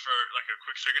you're asking them for like a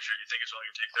quick signature, you think it's only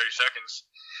gonna take 30 seconds.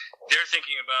 They're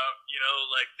thinking about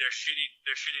like their shitty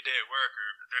day at work, or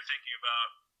they're thinking about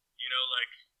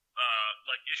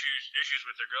like issues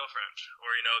with their girlfriend,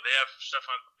 or they have stuff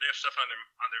on their stuff on their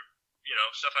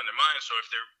mind. So if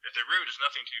they're rude, it's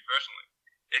nothing to you personally.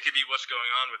 It could be what's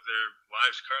going on with their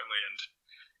lives currently, and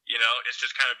it's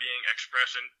just kind of being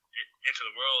expressed into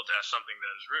the world as something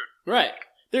that is rude. Right.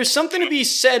 There's something to be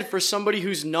said for somebody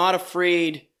who's not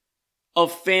afraid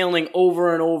of failing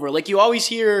over and over. Like you'll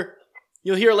hear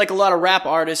like a lot of rap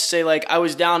artists say like, I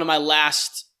was down to my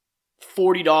last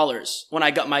 $40 when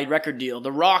I got my record deal.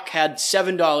 The Rock had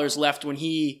 $7 left when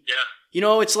he,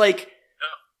 it's like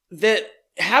that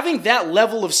having that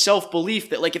level of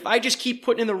self-belief that like, if I just keep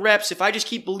putting in the reps, if I just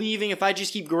keep believing, if I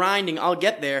just keep grinding, I'll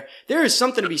get there. There is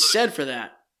something to be said for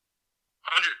that.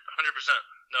 100%.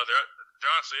 No, there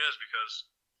honestly is, because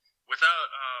without,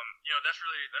 that's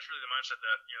really the mindset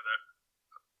that,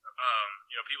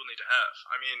 people need to have.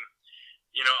 I mean,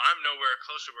 I'm nowhere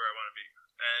close to where I want to be.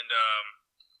 And,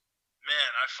 man,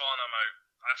 I've fallen on my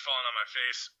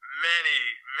face many,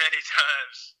 many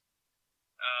times.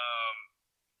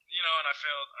 And I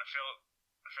failed a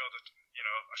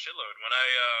shitload. When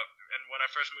I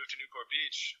first moved to Newport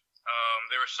Beach,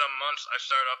 there were some months I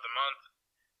started off the month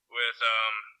with,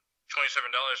 $27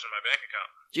 in my bank account.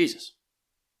 Jesus.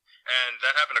 And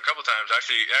that happened a couple times. It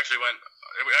actually went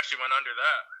under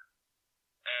that.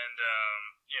 And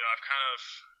I've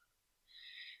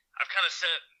kind of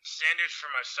set standards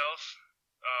for myself.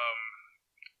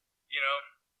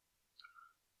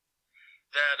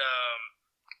 That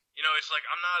it's like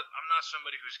I'm not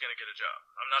somebody who's gonna get a job.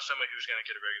 I'm not somebody who's gonna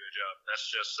get a regular job. That's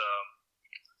just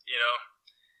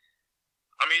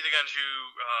I'm either going to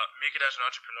make it as an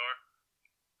entrepreneur,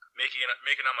 make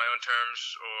it on my own terms,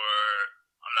 or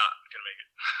I'm not gonna make it.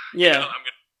 Yeah. I'm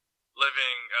gonna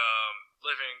living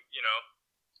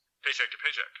paycheck to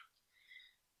paycheck.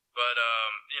 But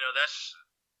that's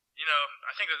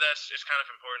I think it's kind of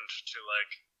important to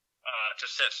to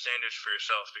set standards for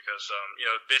yourself, because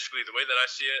basically the way that I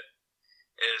see it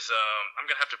is I'm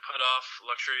gonna have to put off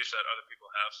luxuries that other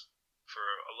people have for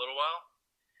a little while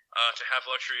to have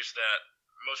luxuries that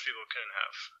most people couldn't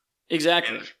have.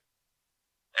 Exactly.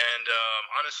 And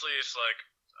honestly, it's like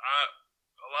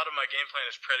a lot of my game plan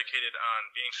is predicated on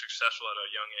being successful at a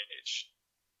young age.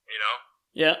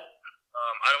 Yeah.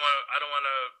 I don't want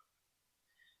to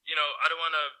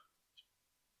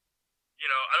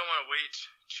wait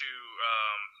to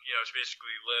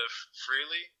basically live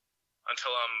freely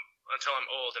until I'm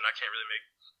old and I can't really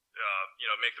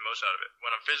make the most out of it.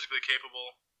 When I'm physically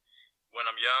capable, when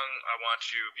I'm young, I want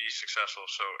to be successful.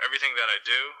 So everything that I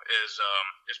do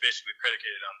is basically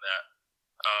predicated on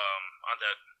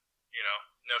that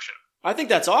notion. I think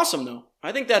that's awesome, though.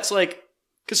 I think that's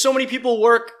because so many people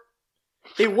work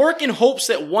in hopes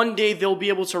that one day they'll be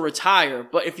able to retire.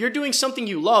 But if you're doing something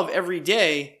you love every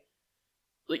day,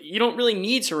 you don't really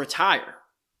need to retire.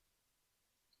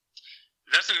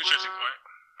 That's an interesting point.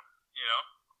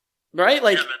 Right?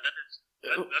 That's a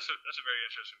very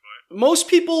interesting point. Most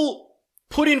people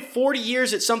put in 40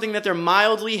 years at something that they're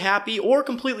mildly happy or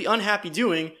completely unhappy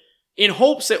doing in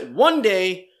hopes that one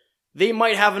day they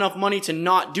might have enough money to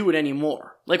not do it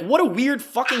anymore. What a weird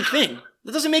fucking thing.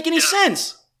 That doesn't make any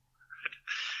sense.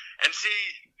 And see,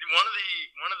 one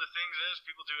of the things is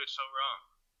people do it so wrong.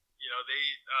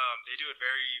 They do it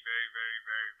very, very, very,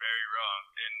 very, very wrong.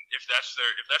 And if that's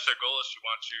their goal is to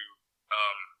want to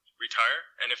retire,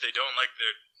 and if they don't like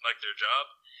their job,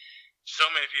 so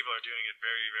many people are doing it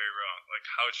very, very wrong.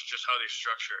 How they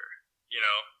structure,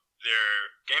 their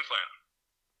game plan.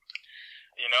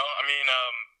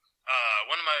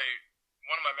 One of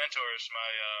my mentors,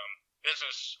 my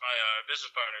business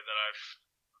partner that I've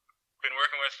been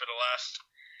working with for the last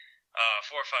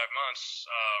 4 or 5 months,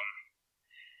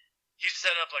 he's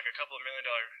set up a couple of million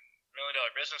dollar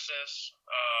businesses.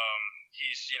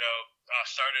 He's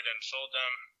started and sold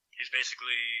them. He's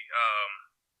basically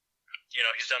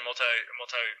he's done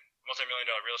multi-million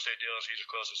dollar real estate deals. He just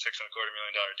closed a $6.25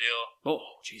 million deal. Oh,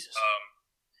 Jesus.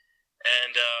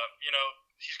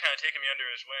 He's kind of taken me under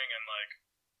his wing and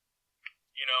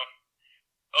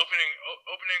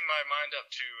opening my mind up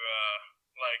to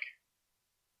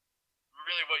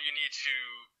really what you need to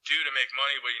do to make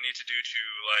money, what you need to do to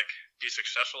be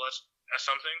successful at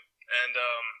something, and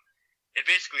it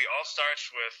basically all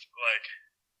starts with like,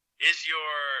 is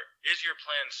your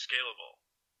plan scalable?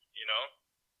 You know,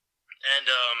 and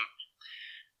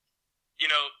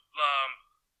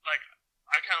like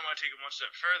I kind of want to take it one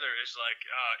step further. Is like,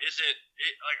 is it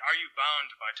like, are you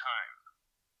bound by time?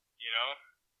 You know,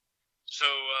 so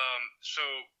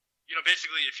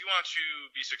basically, if you want to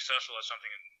be successful at something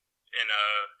in a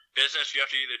business, you have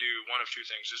to either do one of two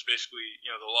things. It's basically,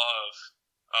 the law of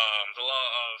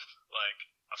like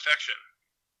affection,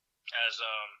 as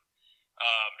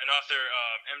an author,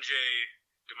 MJ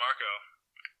DeMarco,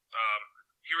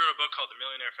 he wrote a book called The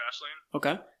Millionaire Fastlane.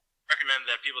 Okay. I recommend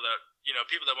that people that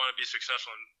want to be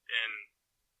successful in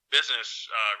business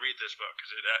read this book,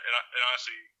 because it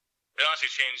honestly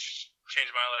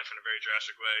changed my life in a very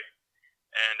drastic way,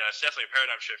 and it's definitely a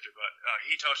paradigm shifter. But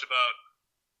he talks about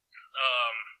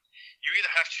you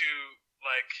either have to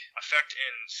like affect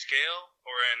in scale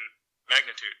or in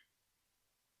magnitude.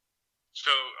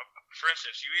 So, for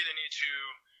instance, you either need to,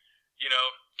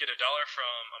 get $1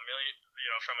 from a million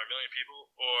people,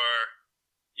 or,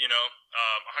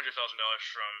 $100,000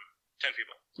 from 10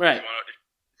 people. Right.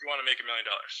 If you want to make $1 million,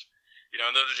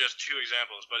 and those are just two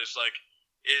examples. But it's like,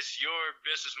 is your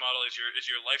business model, is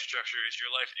your life structure, is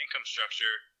your life income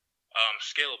structure,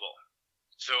 scalable?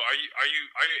 So are you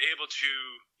able to,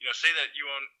 say that you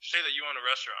own a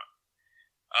restaurant,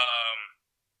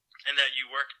 and that you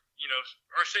work,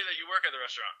 or say that you work at the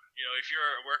restaurant. If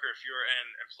you're a worker, if you're an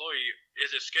employee,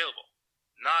 is it scalable?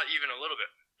 Not even a little bit.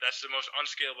 That's the most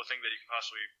unscalable thing that you can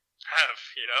possibly have.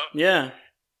 Yeah.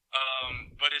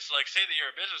 But it's like, say that you're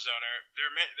a business owner. There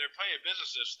are plenty of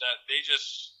businesses that they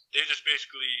just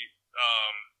basically,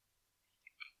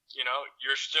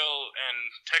 you're still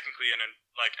technically an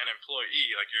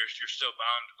employee. Like you're still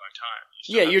bound by time.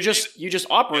 You just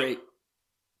operate.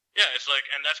 Yeah, it's like,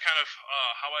 and that's kind of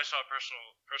how I saw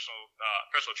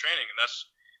personal training, and that's,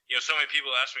 so many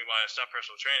people ask me why I stopped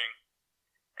personal training,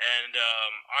 and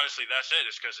honestly, that's it.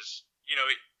 It's because it's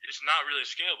it's not really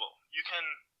scalable. You can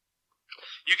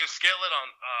scale it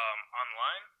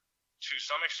online to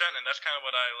some extent, and that's kind of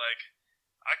what I like.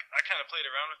 I kind of played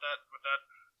around with that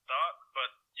thought,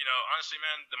 but honestly,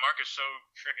 man, the market's so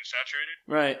freaking saturated.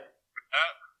 Right. With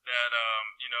that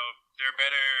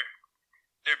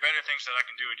there are better things that I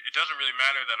can do. It doesn't really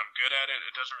matter that I'm good at it.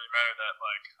 It doesn't really matter that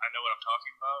like I know what I'm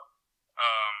talking about.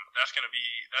 That's gonna be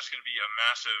a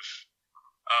massive,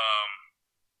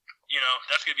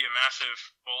 that's gonna be a massive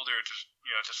boulder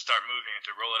to start moving and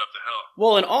to roll it up the hill.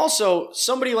 Well, and also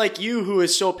somebody like you who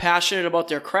is so passionate about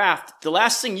their craft, the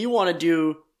last thing you want to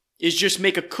do is just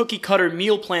make a cookie cutter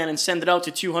meal plan and send it out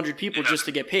to 200 people just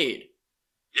to get paid.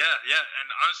 Yeah, and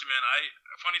honestly, man,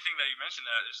 funny thing that you mentioned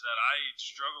that is that I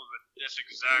struggled with this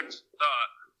exact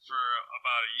thought for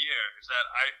about a year. Is that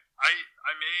I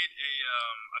made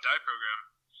a diet program,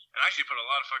 and I actually put a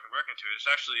lot of fucking work into it. It's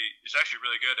actually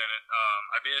really good, and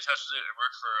I beta tested it. It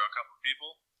worked for a couple of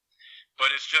people,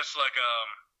 but it's just like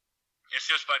it's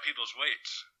just by people's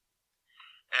weights,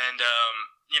 and the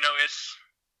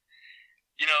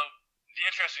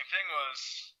interesting thing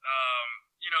was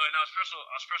and I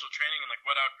was personal training, and like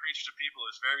what I would preach to people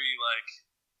is very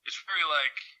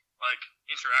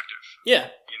interactive.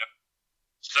 Yeah.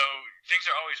 So things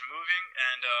are always moving,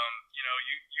 and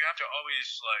you have to always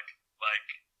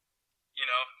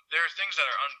there are things that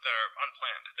are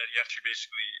unplanned that you have to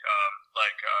basically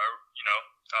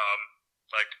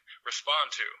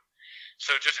respond to.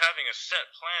 So just having a set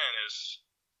plan is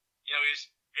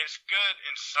good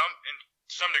in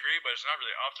some degree, but it's not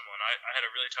really optimal. And I had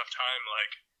a really tough time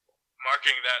like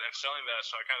marketing that and selling that,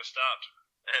 so I kind of stopped.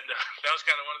 And that was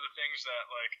kind of one of the things that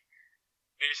like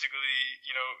basically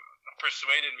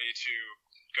persuaded me to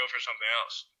go for something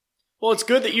else. Well, it's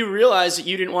good that you realized that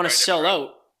you didn't want to sell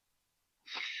out.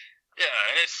 Yeah,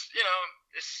 and it's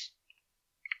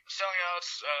selling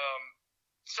out's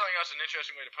an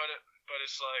interesting way to put it, but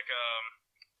it's like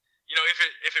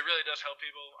if it really does help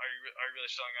people, are you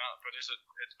really selling out? But is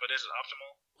it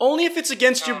optimal? Only if it's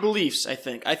against your beliefs, I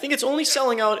think. I think it's only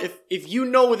selling out if you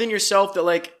know within yourself that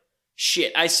like,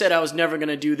 shit, I said I was never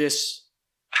gonna do this.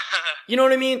 You know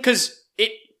what I mean? Because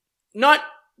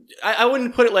I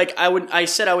wouldn't put it like I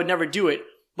said I would never do it,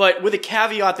 but with a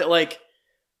caveat that like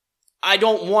I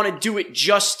don't want to do it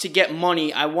just to get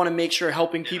money. I want to make sure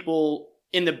helping people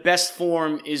in the best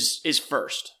form is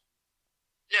first.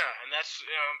 Yeah, and that's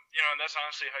that's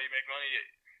honestly how you make money.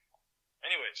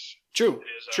 Anyways, true.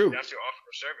 You have to offer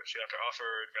a service. You have to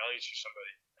offer value to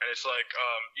somebody, and it's like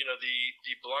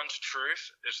the blunt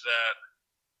truth is that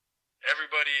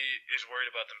everybody is worried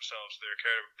about themselves.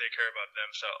 They care about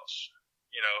themselves.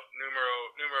 Numero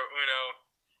uno.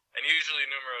 and usually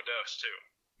numero dos too.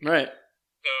 Right.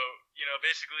 So,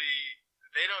 basically,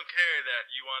 they don't care that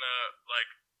you want to, like,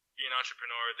 be an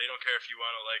entrepreneur. They don't care if you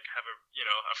want to, like, have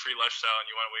a free lifestyle and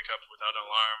you want to wake up without an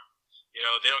alarm.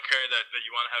 They don't care that you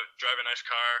want to drive a nice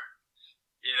car.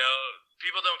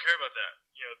 People don't care about that.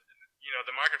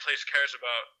 The marketplace cares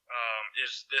about,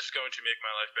 is this going to make my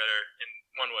life better in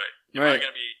one way? Am I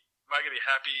gonna be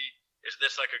happy? Is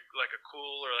this like a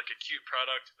cool or like a cute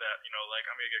product that like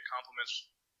I'm gonna get compliments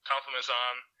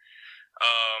on?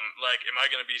 Am I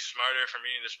gonna be smarter from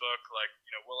reading this book? Like,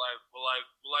 will I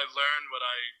learn what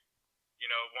I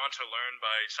want to learn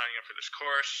by signing up for this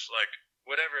course? Like,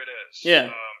 whatever it is. Yeah.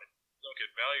 If you don't get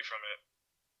value from it,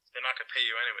 they're not gonna pay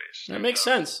you anyways. That makes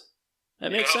sense.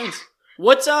 That makes sense.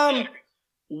 What's the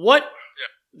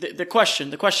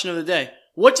question of the day?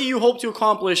 What do you hope to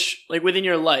accomplish, like, within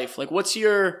your life? Like, what's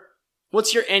your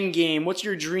end game? What's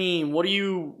your dream? What do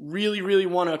you really, really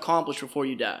want to accomplish before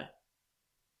you die?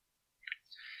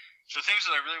 So things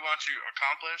that I really want to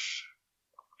accomplish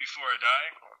before I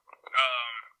die.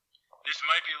 This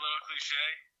might be a little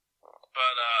cliche,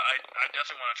 but I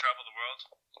definitely want to travel the world,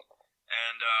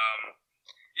 and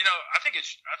I think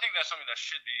that's something that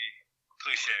should be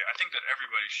cliche. I think that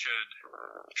everybody should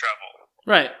travel.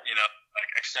 Right. Like,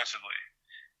 extensively.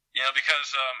 Because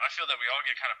I feel that we all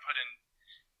get kind of put in.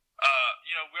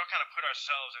 We all kind of put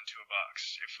ourselves into a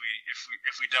box if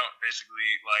we don't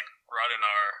basically, like, broaden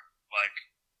our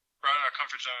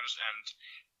comfort zones and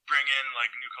bring in, like,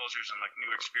 new cultures and, like,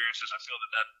 new experiences. I feel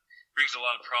that brings a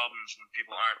lot of problems when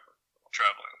people aren't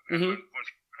traveling. Mm-hmm. When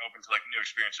people are open to, like, new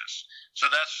experiences. So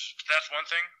that's one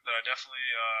thing that I definitely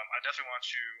want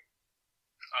to.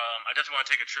 I definitely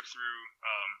want to take a trip through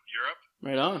Europe.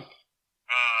 Right on.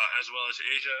 As well as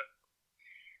Asia,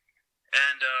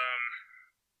 and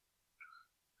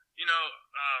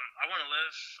I want to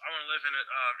live in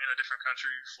a different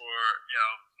country for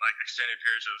like extended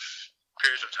periods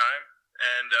of time,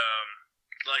 and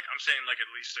like I'm saying, like, at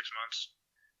least 6 months,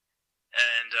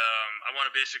 and I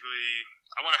want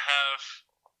to have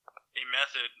a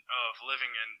method of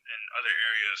living in other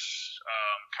areas,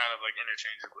 kind of like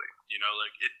interchangeably.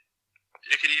 Like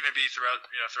it could even be throughout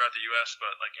the U.S.,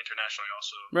 but like internationally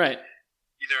also. Right.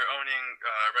 Either owning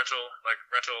rental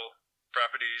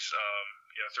properties,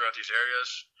 throughout these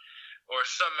areas, or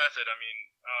some method. I mean,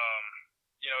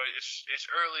 it's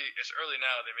early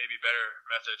now. There may be better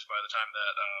methods by the time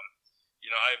that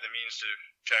I have the means to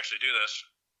actually do this,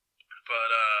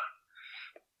 but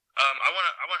I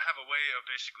want to have a way of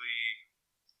basically,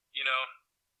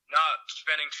 not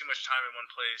spending too much time in one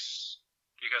place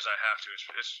because I have to.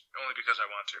 It's only because I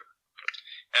want to.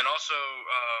 And also,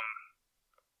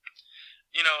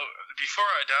 before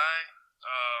I die,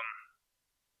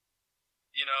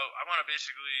 I want to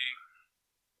basically,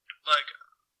 like,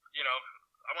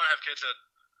 I want to have kids at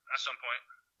some point.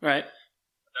 Right.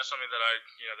 That's something that I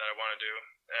want to do,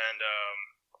 and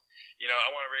I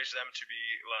want to raise them to be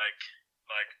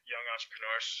like young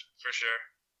entrepreneurs for sure.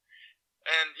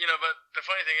 And but the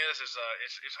funny thing is it's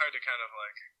hard to kind of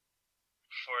like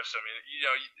force them.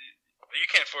 You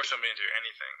can't force somebody into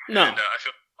anything. No. And I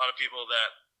feel a lot of people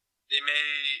that they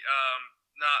may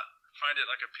not find it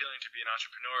like appealing to be an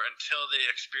entrepreneur until they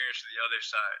experience the other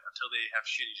side, until they have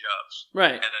shitty jobs.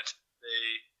 Right. And that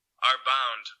they are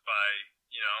bound by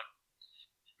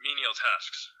menial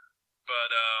tasks.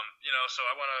 But so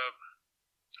I want to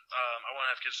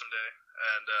have kids someday,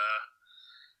 and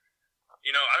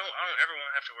I don't ever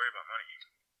want to have to worry about money.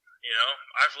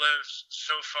 I've lived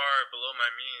so far below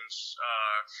my means,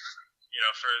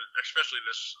 for especially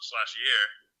this last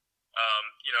year,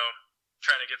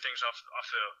 trying to get things off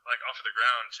of the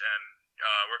ground, and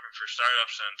working for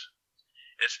startups, and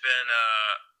it's been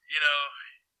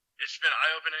it's been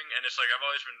eye opening, and it's like I've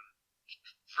always been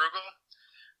frugal,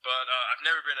 but I've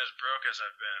never been as broke as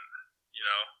I've been,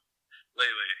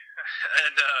 lately,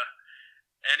 and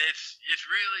it's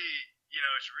really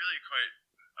it's really quite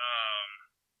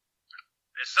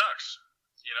it sucks.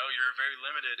 You're very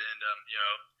limited, and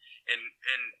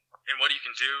in what you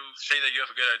can do. Say that you have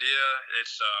a good idea,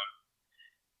 it's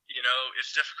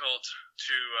difficult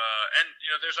to, and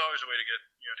there's always a way to get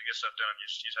stuff done. You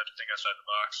just have to think outside the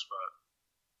box, but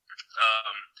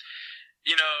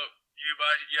you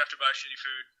have to buy shitty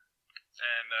food,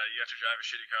 and you have to drive a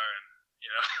shitty car, and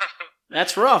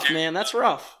That's rough, man. That's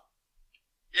rough.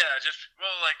 Yeah, there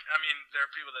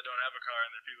are people that don't have a car,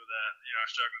 and there are people that are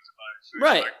struggling to buy food.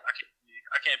 Right.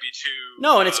 So I can't be too.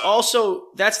 No, and it's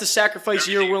also that's the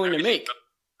sacrifice you're willing to make.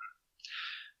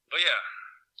 But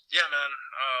yeah, man.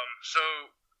 So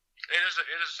it is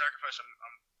a sacrifice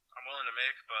I'm willing to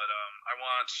make, but I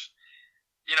want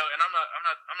and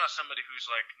I'm not somebody who's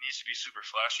like needs to be super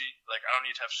flashy. Like, I don't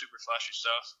need to have super flashy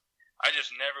stuff. I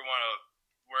just never want to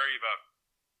worry about,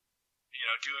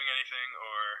 doing anything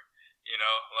or,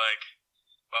 like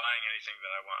buying anything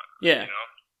that I want. Yeah.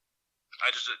 I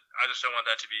just don't want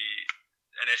that to be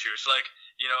an issue. It's like,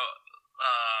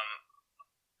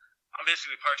 I'm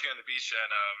basically parked here on the beach at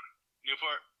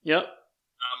Newport. Yep.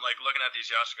 I'm like looking at these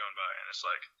yachts going by, and it's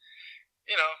like,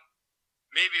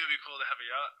 maybe it would be cool to have a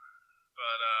yacht,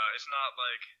 but it's not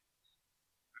like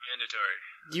mandatory.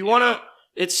 Do you want to?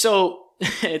 It's so.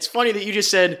 It's funny that you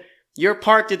just said you're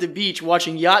parked at the beach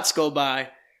watching yachts go by.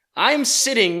 I'm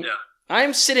sitting. Yeah.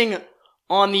 I'm sitting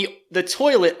on the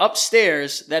toilet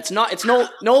upstairs. That's not. It's no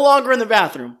longer in the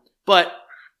bathroom, but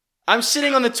I'm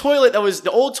sitting on the toilet that was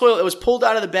the old toilet that was pulled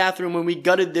out of the bathroom when we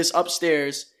gutted this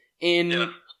upstairs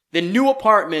in the new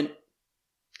apartment.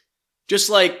 Just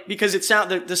like, because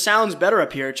the sound's better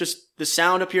up here. It's just, the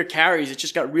sound up here carries. It's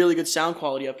just got really good sound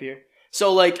quality up here.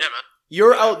 So like,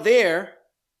 you're out there,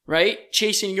 right,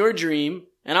 chasing your dream,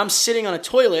 and I'm sitting on a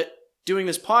toilet doing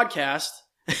this podcast,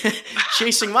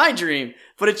 chasing my dream.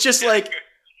 But it's just like,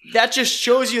 that just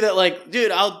shows you that like,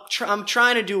 dude, I'm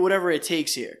trying to do whatever it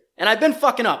takes here. And I've been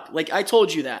fucking up. Like, I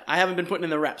told you that. I haven't been putting in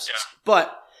the reps. Yeah.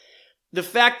 But the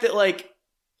fact that like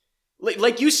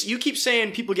you keep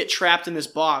saying people get trapped in this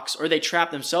box, or they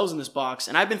trap themselves in this box.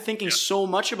 And I've been thinking so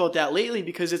much about that lately,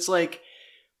 because it's like,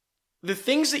 the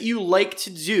things that you like to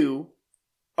do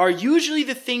are usually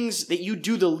the things that you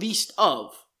do the least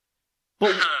of.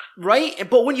 But, right?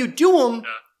 But when you do them,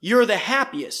 you're the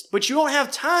happiest. But you don't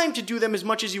have time to do them as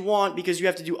much as you want because you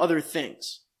have to do other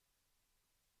things.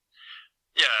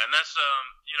 Yeah, and that's,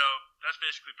 that's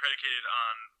basically predicated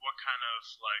on what kind of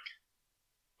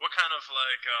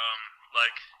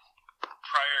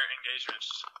prior engagements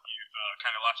you've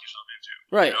kind of locked yourself into.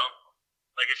 Right.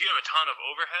 Like, if you have a ton of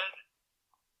overhead,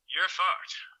 you're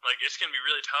fucked. Like, it's going to be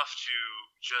really tough to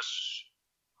just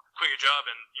quit your job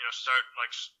and,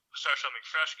 start something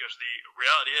fresh, because the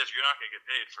reality is you're not going to get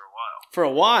paid for a while. For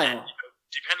a while. And,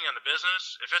 depending on the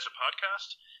business, if it's a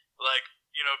podcast, like,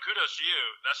 kudos to you.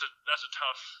 That's a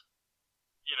tough,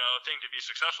 thing to be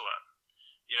successful at.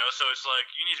 So it's like,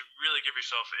 you need to really give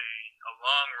yourself a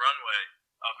long runway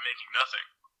of making nothing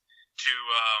to,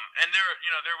 and there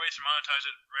are ways to monetize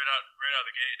it right out of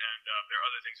the gate, and there are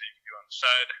other things that you can do on the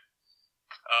side,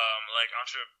 like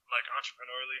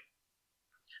entrepreneurially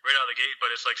right out of the gate.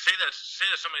 But it's like, say that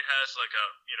somebody has like a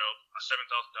 $7,000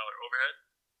 overhead.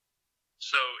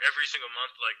 So every single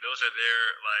month, like, those are their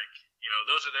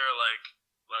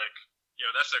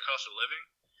that's their cost of living.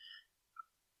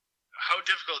 How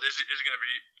difficult is it going to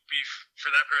be for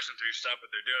that person to stop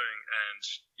what they're doing and,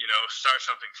 start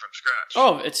something from scratch?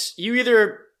 Oh, it's, you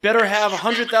either better have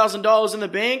 $100,000 in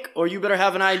the bank, or you better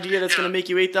have an idea that's going to make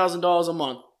you $8,000 a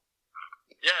month.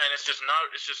 Yeah, and it's just not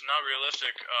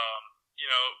realistic,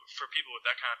 for people with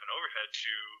that kind of an overhead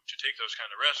to take those kind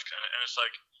of risks. And it's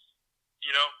like,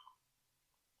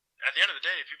 at the end of the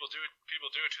day, people do it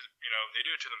to, they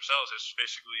do it to themselves. It's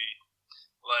basically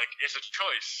like, it's a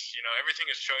choice, everything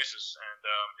is choices. And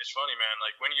it's funny, man,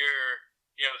 like, when you're,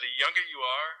 the younger you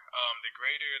are, the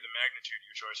greater the magnitude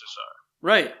your choices are.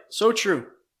 Right. So true.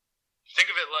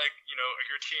 Think of it like,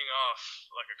 you're teeing off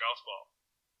like a golf ball.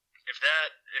 If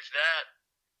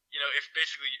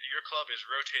basically your club is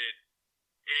rotated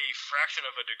a fraction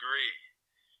of a degree,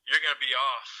 you're going to be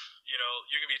off,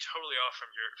 you're going to be totally off from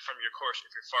your course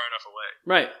if you're far enough away.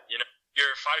 Right.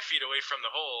 You're 5 feet away from the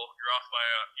hole, you're off by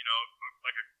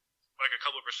a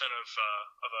couple of percent of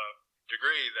a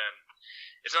degree, then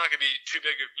it's not going to be too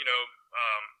big of a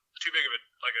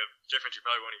difference. You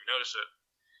probably won't even notice it.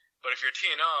 But if you're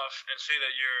teeing off and say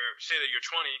that you're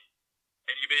 20,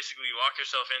 and you basically lock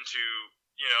yourself into,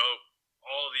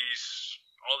 all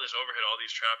this overhead, all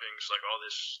these trappings, like all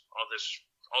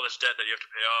this debt that you have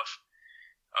to pay off,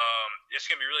 it's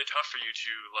going to be really tough for you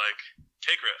to like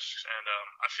take risks. And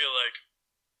I feel like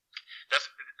that's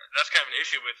kind of an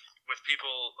issue with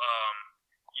people,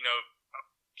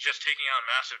 just taking out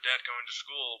massive debt, going to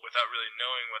school without really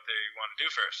knowing what they want to do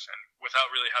first, and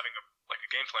without really having a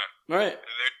game plan. Right.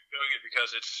 They're doing it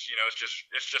because it's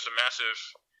just a massive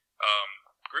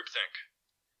groupthink.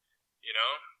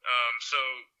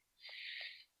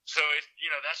 So I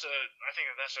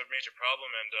think that's a major problem,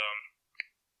 and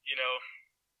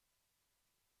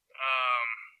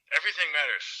everything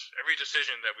matters. Every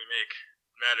decision that we make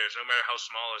matters, no matter how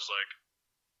small. It's like,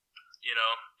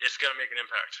 it's gonna make an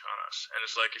impact on us. And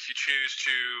it's like, if you choose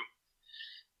to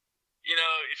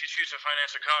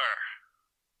finance a car,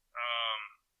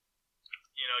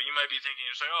 you might be thinking,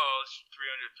 it's like, oh, it's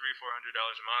 $300-400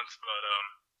 a month, but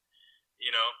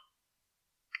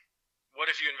what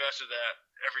if you invested that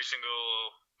every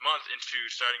single month into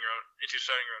starting your own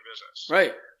business?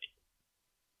 Right.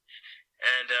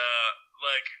 And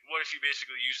like, what if you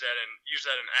basically use that in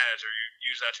ads, or you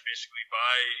use that to basically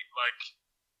buy, like,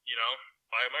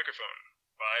 buy a microphone,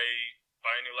 buy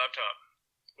a new laptop,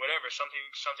 whatever, something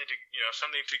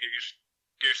to get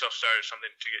yourself started,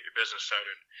 something to get your business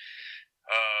started.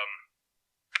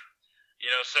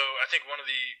 So I think one of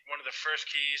the first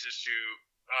keys is to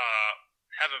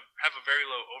have a very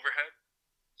low overhead,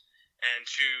 and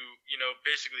to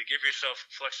basically give yourself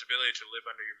flexibility to live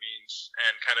under your means,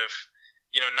 and kind of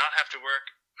not have to work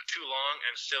too long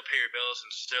and still pay your bills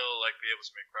and still like be able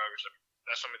to make progress. I mean,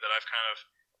 that's something that I've kind of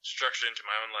structured into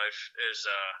my own life, is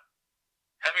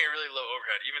having a really low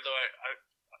overhead. Even though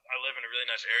I live in a really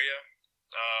nice area,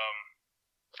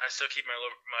 I still keep my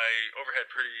overhead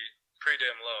pretty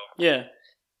damn low. Yeah.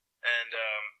 And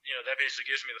that basically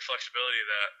gives me the flexibility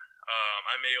that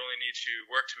I may only need to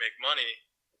work to make money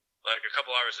like a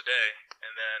couple hours a day,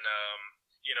 and then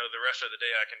the rest of the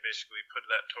day I can basically put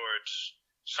that towards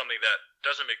something that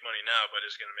doesn't make money now, but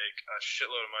is going to make a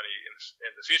shitload of money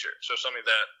in the future. So something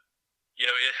that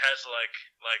it has like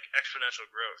exponential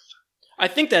growth. I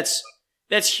think that's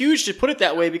huge to put it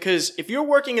that way, because if you're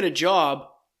working at a job,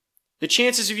 the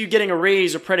chances of you getting a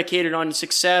raise are predicated on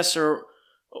success or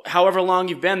however long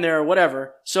you've been there or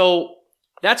whatever. So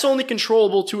that's only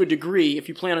controllable to a degree if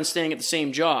you plan on staying at the same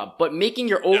job. But making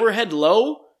your overhead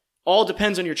low all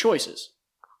depends on your choices.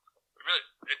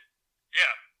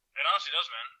 It honestly does,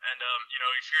 man. And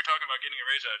if you're talking about getting a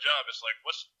raise at a job, it's like,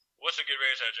 what's a good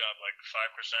raise at a job? Like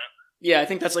 5%? Yeah, I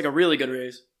think that's like a really good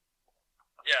raise.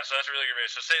 Yeah, so that's a really good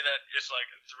raise. So say that it's like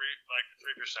 3%.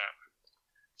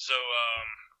 So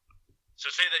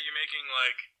say that you're making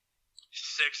like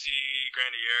 $60,000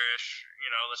 a year-ish,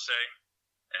 let's say,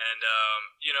 and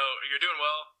you're doing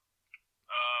well.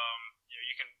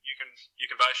 You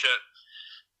can buy shit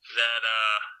that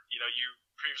you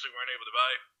previously weren't able to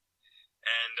buy,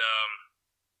 and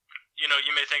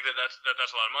you may think that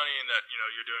that's a lot of money, and that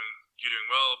you're doing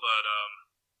well, but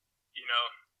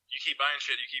you keep buying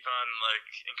shit, you keep on like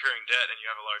incurring debt, and you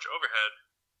have a large overhead.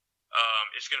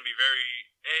 It's going to be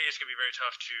very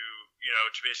tough to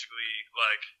basically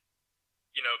like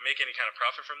make any kind of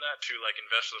profit from that, to like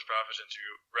invest those profits into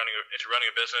running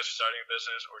a business, starting a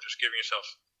business, or just giving yourself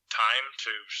time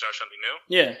to start something new.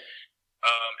 Yeah.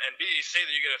 And B, say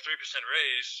that you get a 3%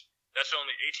 raise, that's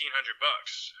only $1,800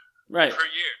 right per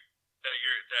year that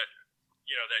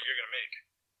you're going to make.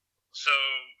 So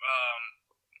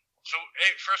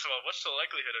hey, first of all, what's the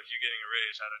likelihood of you getting a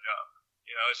raise at a job?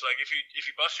 It's like if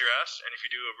you bust your ass, and if you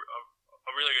do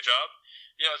a really good job,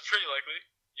 it's pretty likely.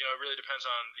 It really depends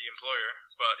on the employer,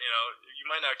 but you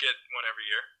might not get one every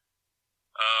year.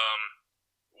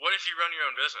 What if you run your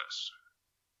own business?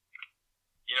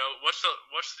 What's the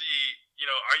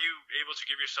are you able to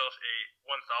give yourself a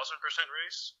 1,000%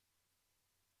 raise?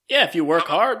 Yeah, if you work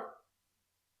hard.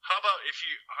 How about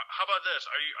this?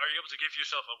 Are you able to give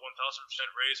yourself a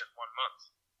 1,000% raise in 1 month?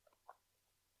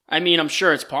 I mean, I'm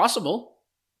sure it's possible.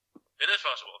 It is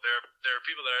possible. There are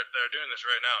people that are doing this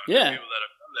right now. Yeah. There are people that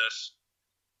have done this.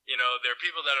 There are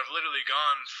people that have literally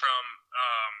gone from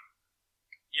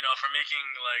from making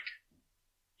like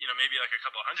maybe like a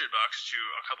couple $100 to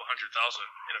a couple $100,000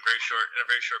 in a very short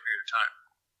period of time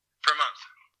per month.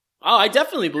 Oh, I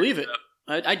definitely believe it.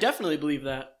 I definitely believe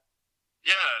that.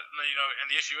 Yeah, and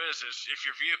the issue is if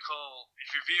your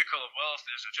vehicle of wealth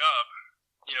is a job,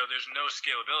 there's no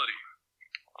scalability.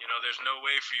 There's no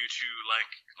way for you to like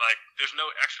there's no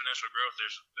exponential growth.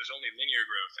 There's only linear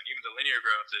growth, and even the linear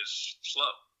growth is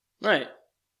slow. Right.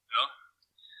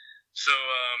 So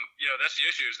that's the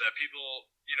issue, is that people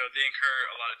they incur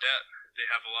a lot of debt. They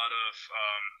have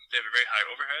they have a very high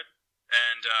overhead,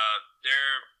 and their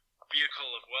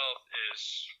vehicle of wealth is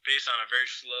based on a very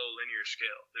slow linear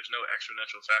scale. There's no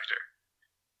exponential factor.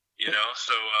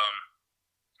 So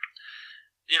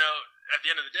at the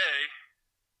end of the day,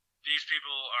 these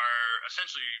people are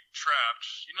essentially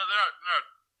trapped. You're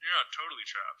not totally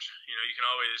trapped. You can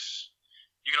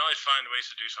always find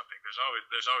ways to do something. There's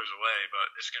always a way,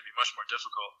 but it's going to be much more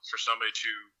difficult for somebody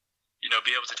to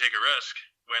be able to take a risk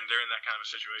when they're in that kind of a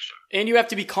situation. And you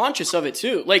have to be conscious of it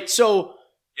too. Like, so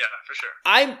yeah, for sure.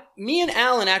 Me and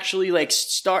Alan actually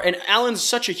and Alan's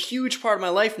such a huge part of my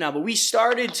life now, but we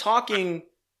started talking,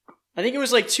 I think it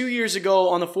was like 2 years ago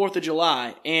on the 4th of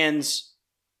July, and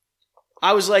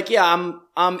I was like, yeah,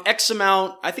 I'm X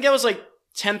amount. I think I was like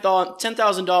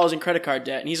 $10,000 in credit card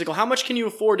debt. And he's like, well, how much can you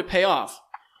afford to pay off?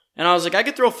 And I was like, I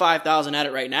could throw $5,000 at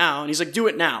it right now. And he's like, do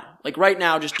it now. Like right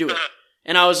now, just do it.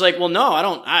 And I was like, well, no, I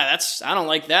don't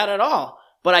like that at all.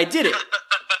 but I did it.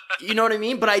 You know what I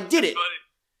mean? But I did it. Funny.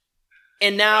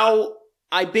 And now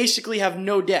I basically have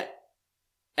no debt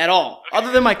at all,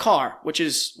 other than my car, which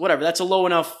is whatever. That's a low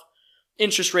enough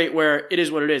interest rate where it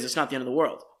is what it is. It's not the end of the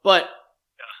world. But,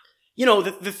 you know,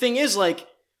 the thing is, like,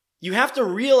 you have to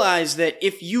realize that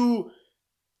if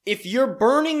you're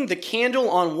burning the candle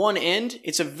on one end,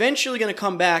 it's eventually going to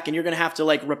come back and you're going to have to,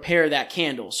 like, repair that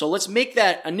candle. So let's make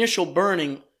that initial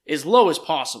burning as low as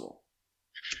possible.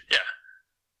 Yeah.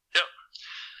 Yep.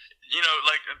 You know,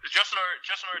 like, just in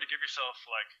order to give yourself,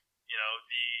 like, you know,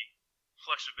 the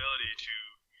flexibility to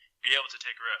be able to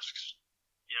take risks.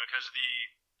 You know, because the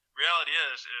reality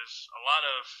is a lot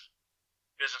of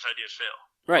business ideas fail.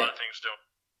 Right. A lot of things don't.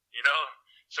 You know?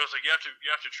 So it's like you have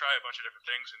to try a bunch of different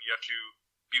things, and you have to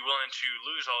be willing to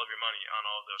lose all of your money on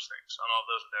all of those things, on all of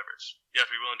those endeavors. You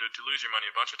have to be willing to lose your money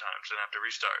a bunch of times and have to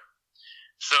restart.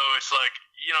 So it's like,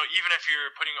 you know, even if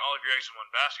you're putting all of your eggs in one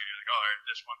basket, you're like, oh, all right,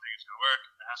 this one thing is going to work,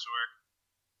 it has to work.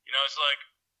 You know, it's like,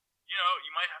 you know,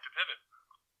 you might have to pivot.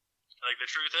 Like, the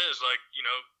truth is, like, you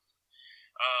know,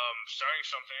 starting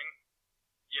something,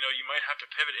 you know, you might have to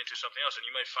pivot into something else, and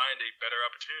you might find a better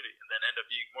opportunity and then end up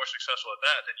being more successful at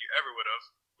that than you ever would have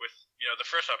with, you know, the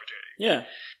first opportunity. Yeah.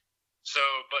 So,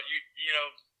 but you know,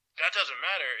 that doesn't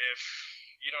matter if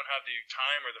you don't have the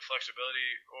time or the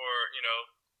flexibility or, you know,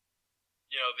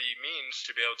 the means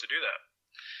to be able to do that.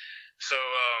 So,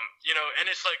 you know, and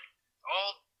it's like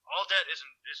all debt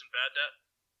isn't bad debt.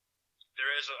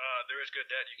 There is good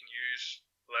debt. You can use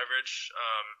leverage,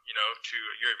 you know, to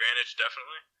your advantage,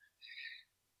 definitely.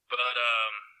 But,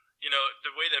 you know,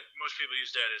 the way that most people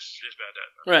use debt is bad debt.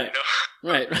 Right. You know?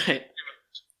 Right.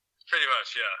 Pretty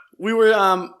much, yeah.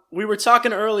 We were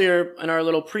talking earlier in our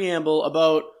little preamble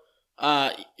about,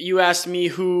 you asked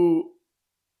me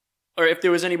or if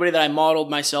there was anybody that I modeled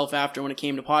myself after when it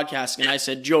came to podcasting, and I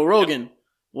said Joe Rogan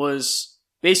was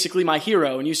basically my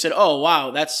hero, and you said, oh, wow,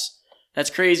 that's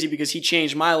crazy because he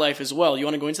changed my life as well. You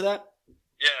want to go into that?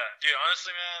 Yeah, dude,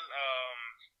 honestly, man,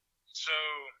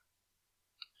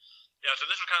 so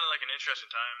this was kind of like an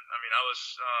interesting time. I mean, I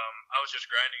was just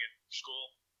grinding in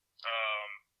school.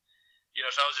 You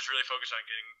know, so I was just really focused on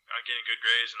getting good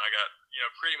grades, and I got, you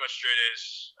know, pretty much straight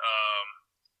A's.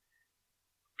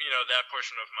 You know, that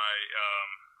portion of my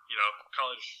you know,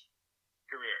 college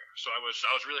career. So I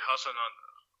was really hustling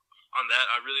on that.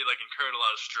 I really like incurred a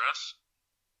lot of stress.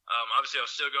 Obviously, I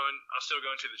was still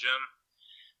going to the gym,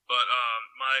 but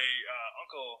my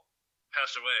uncle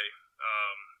passed away.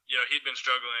 You know, he'd been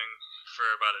struggling for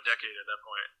about a decade at that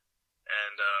point,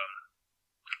 and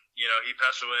you know, he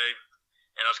passed away.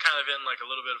 And I was kind of in like a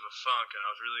little bit of a funk, and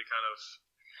I was really kind of,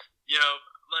 you know,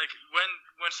 like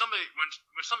when somebody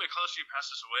close to you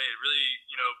passes away, it really,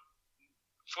 you know,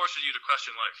 forces you to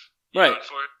question life. Right.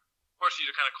 Forces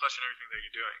you to kind of question everything that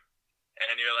you're doing,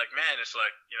 and you're like, man, it's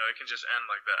like, you know, it can just end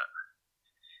like that.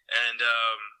 And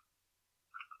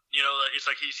you know,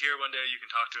 it's like he's here one day, you can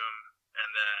talk to him, and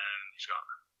then he's gone.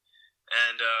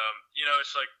 And you know,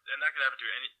 it's like, and that could happen to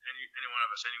any one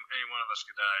of us. Any one of us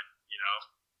could die. You know,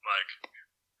 like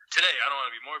today, I don't want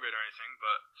to be morbid or anything,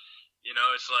 but you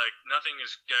know, it's like nothing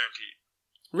is guaranteed.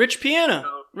 Rich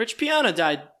Piana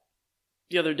died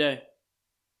the other day.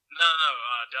 No,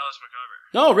 Dallas McCarver.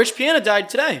 No, Rich Piana died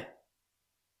today.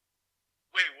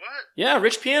 Wait, what? Yeah,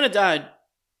 Rich Piana died.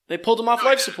 They pulled him off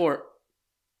life support.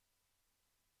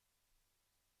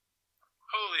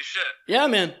 Holy shit. Yeah,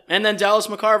 man. And then Dallas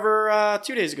McCarver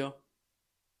 2 days ago.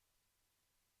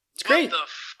 It's great. What the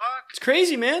fuck? It's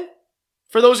crazy, man.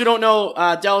 For those who don't know,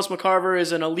 Dallas McCarver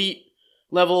is an elite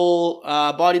level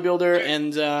bodybuilder, Dude,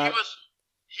 and he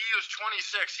was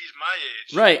 26. He's my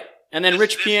age. right. And then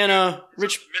Rich Piana,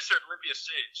 Mr. Olympia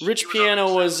stage. Rich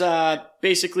Piana was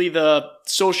basically the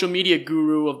social media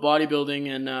guru of bodybuilding,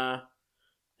 and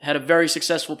had a very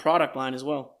successful product line as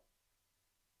well.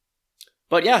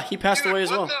 But yeah, he passed away as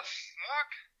well. What the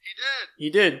fuck? He did. He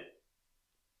did.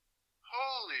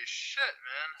 Holy shit,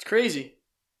 man. It's crazy.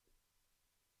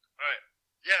 Right.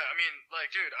 Yeah, I mean,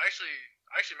 like, dude, I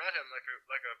actually met him like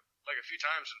a few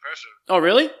times in person. Oh,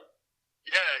 really?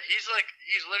 Yeah, he's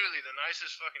literally the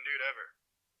nicest fucking dude ever.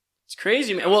 It's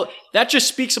crazy, man. Well, that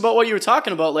just speaks about what you were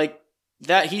talking about, like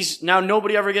that he's now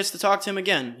nobody ever gets to talk to him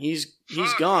again. He's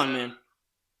gone, man.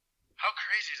 How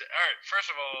crazy is it? All right,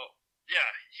 first of all, yeah,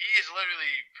 he is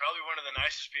literally probably one of the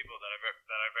nicest people that I've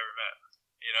ever met.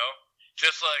 You know,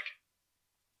 just like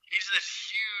he's this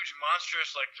huge,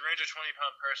 monstrous, like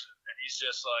 320-pound person, and he's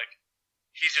just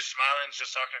smiling,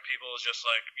 just talking to people, just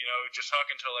like, you know, just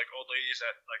talking to like old ladies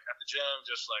at the gym,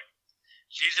 just like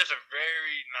he's just a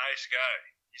very nice guy.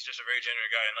 He's just a very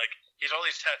genuine guy, and like he's all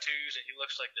these tattoos, and he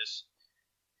looks like this.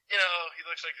 he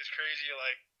looks like this crazy,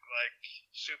 like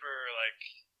super, like,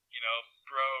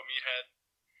 bro meathead.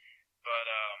 But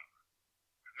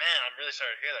man, I'm really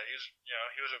sorry to hear that. He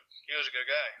was a good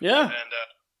guy. Yeah. And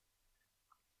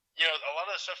a lot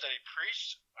of the stuff that he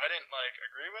preached, I didn't like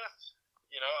agree with.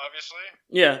 Obviously.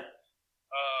 Yeah.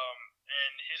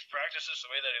 And his practices,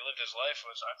 the way that he lived his life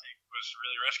was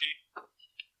really risky.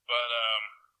 But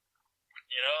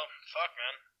fuck,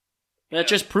 man. That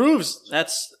just proves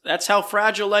that's how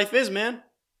fragile life is, man.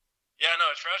 Yeah, no,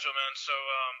 it's fragile, man. So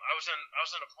I was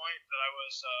in a point that I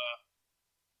was,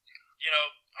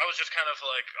 I was just kind of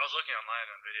like, I was looking online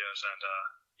on videos, and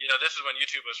this is when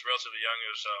YouTube was relatively young.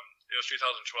 It was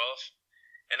 2012,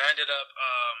 and I ended up,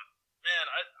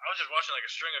 I was just watching like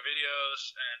a string of videos,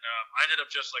 and I ended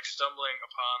up just like stumbling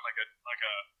upon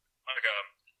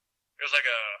it was like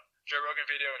a Joe Rogan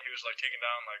video, and he was like taking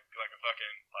down like a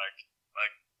fucking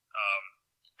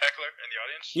heckler in the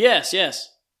audience. Yes.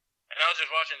 And I was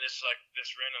just watching this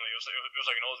randomly. It was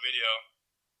like an old video,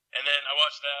 and then I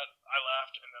watched that. I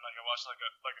laughed, and then I watched like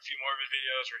a few more of his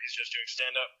videos where he's just doing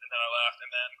stand up, and then I laughed, and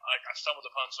then I stumbled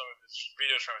upon some of his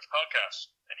videos from his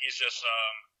podcast, and he's just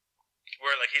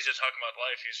where like he's just talking about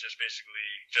life. He's just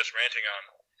basically just ranting on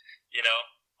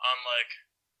like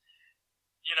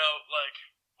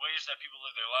ways that people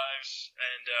live their lives,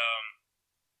 and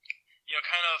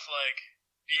kind of like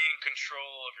being in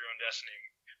control of your own destiny,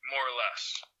 more or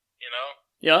less.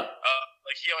 Yeah.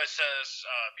 Like he always says,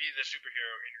 be the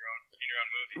superhero in your own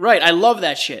movie. Right. I love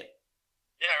that shit.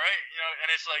 Yeah, right. And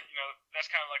it's like, that's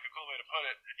kind of like a cool way to put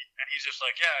it. And he's just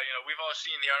like, yeah, we've all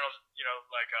seen the Arnold,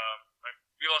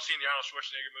 we've all seen the Arnold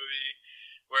Schwarzenegger movie,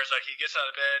 where it's like he gets out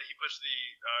of bed, he puts the,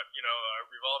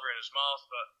 revolver in his mouth,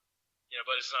 but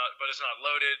it's not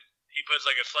loaded. He puts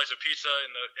like a slice of pizza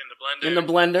in the blender. In the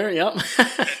blender, yep.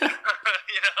 And,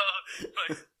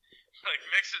 like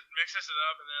mixes it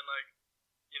up, and then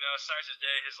starts his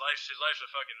day. His life's a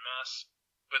fucking mess.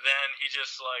 But then he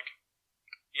just like,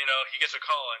 he gets a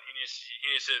call, and he needs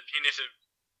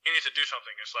to do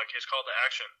something. It's like his call to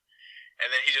action, and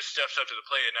then he just steps up to the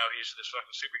plate, and now he's this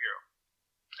fucking superhero.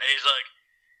 And he's like,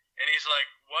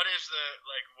 what is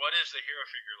the hero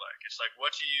figure like? It's like,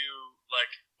 what do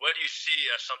you see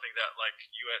as something that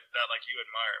you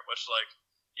admire? What's like,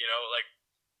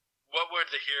 what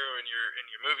would the hero in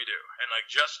your movie do? And like,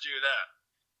 just do that,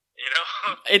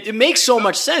 It makes so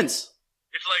much sense.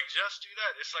 It's like, just do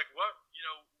that. It's like, what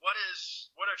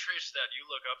are traits that you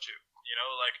look up to?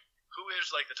 Like, who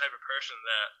is like the type of person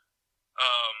that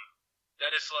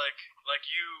that is like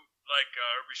you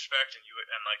respect and you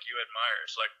admire?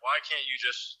 It's like, why can't you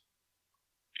just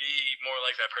be more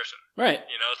like that person? Right.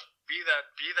 Be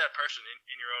that person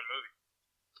in your own movie.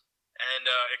 And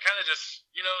it kind of just,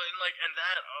 and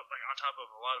that on top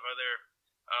of a lot of other,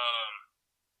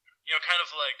 kind of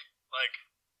like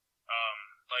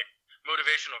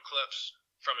motivational clips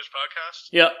from his podcast.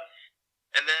 Yep.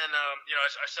 And then,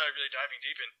 I started really diving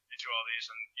deep into all these,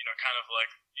 and kind of like,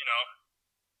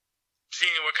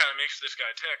 seeing what kind of makes this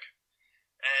guy tick.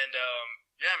 And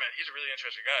yeah, man, he's a really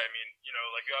interesting guy. I mean,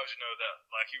 like you obviously know that,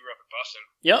 like he grew up in Boston.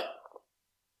 Yep.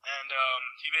 And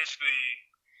he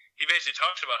basically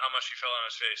talks about how much he fell on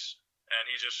his face, and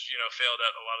he just failed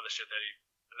at a lot of the shit that he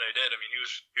did. I mean, he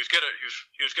was good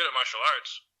at martial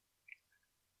arts,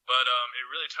 but it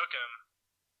really took him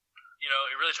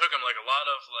like a lot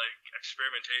of like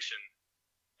experimentation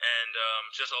and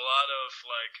just a lot of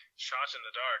like shots in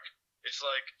the dark. It's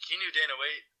like he knew Dana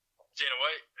White,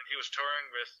 and he was touring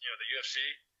with the UFC,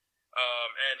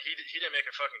 and he didn't make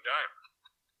a fucking dime.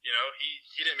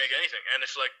 He didn't make anything, and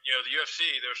it's like the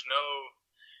UFC. There's no,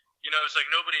 it's like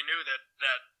nobody knew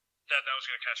that was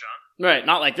gonna catch on. Right,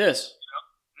 not like this.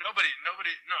 Nobody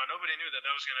knew that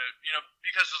was gonna,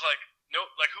 because it's like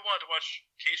who wanted to watch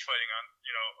cage fighting on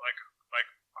like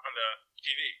on the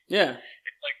TV? Yeah.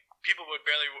 Like people would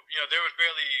barely, there was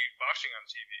barely boxing on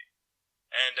TV.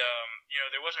 And,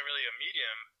 there wasn't really a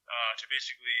medium to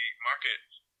basically market,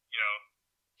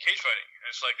 cage fighting.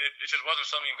 And it's like, it just wasn't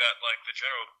something that, like, the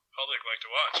general public liked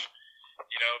to watch.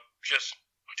 Just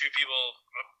two people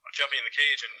jumping in the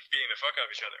cage and beating the fuck out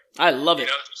of each other. I love it.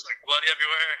 Just like blood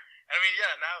everywhere. And I mean,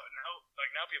 yeah,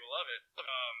 now people love it.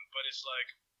 But it's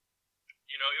like,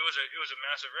 it was a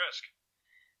massive risk.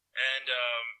 And,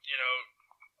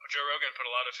 Joe Rogan put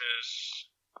a lot of his,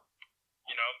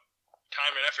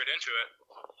 time and effort into it,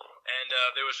 and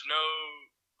there was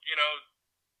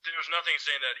nothing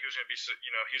saying that he was going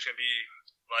to be,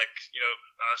 like,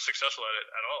 successful at it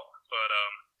at all. But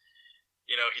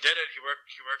he did it. He worked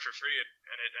for free,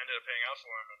 and it ended up paying out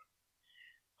for him. And,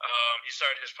 he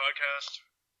started his podcast.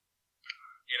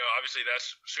 Obviously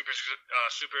that's super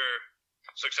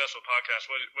successful podcast.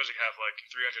 What does he have, like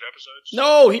 300 episodes?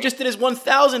 No, he just did his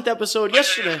 1,000th episode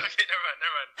yesterday. Yeah. Okay, never mind.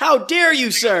 How dare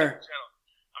you, sir?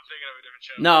 I'm thinking of a different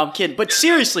channel. No, I'm kidding. But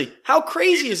seriously, how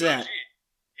crazy is that?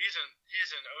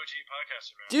 He's an OG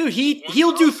podcaster, man. Dude,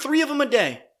 he'll do 3 of them a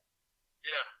day.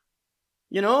 Yeah.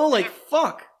 You know, like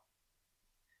fuck.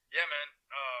 Yeah, man.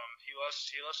 He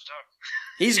loves to talk.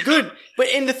 He's good,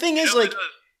 and the thing is, like,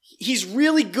 he's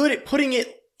really good at putting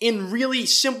it in really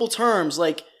simple terms.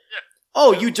 Like,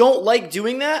 oh, you don't like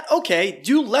doing that? Okay,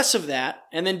 do less of that,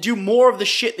 and then do more of the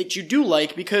shit that you do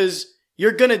like, because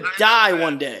you're gonna die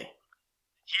one day.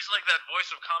 He's like that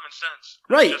voice of common sense.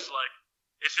 Right.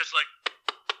 It's just like,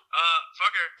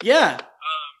 fucker. Yeah.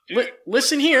 Dude,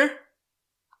 listen here. You know?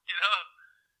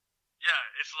 Yeah,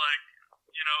 it's like,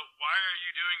 you know, why are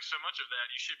you doing so much of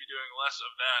that? You should be doing less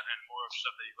of that and more of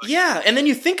stuff that you like. Yeah, and then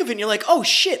you think of it and you're like, oh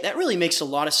shit, that really makes a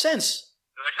lot of sense.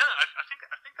 You're like, I think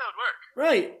that would work.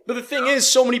 Right. But the thing is,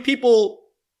 so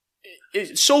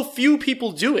few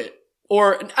people do it.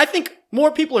 Or I think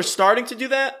more people are starting to do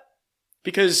that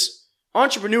because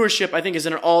entrepreneurship, I think, is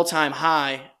at an all-time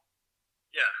high.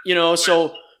 Yeah. You know,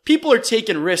 so people are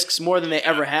taking risks more than they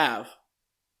ever have.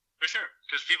 For sure,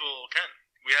 because people can.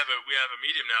 We have a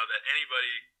medium now that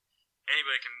anybody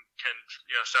can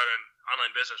start an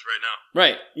online business right now.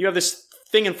 Right. You have this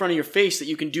thing in front of your face that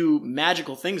you can do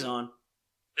magical things on.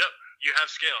 Yep. You have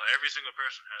scale. Every single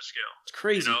person has scale. It's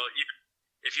crazy. You know, even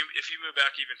if you move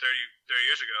back even 30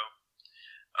 years ago,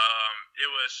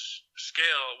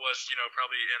 scale was, you know,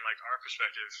 probably in like our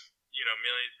perspective, you know,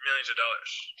 millions of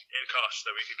dollars in costs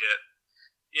that we could get,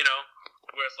 you know,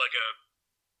 with like a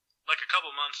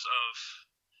couple months of,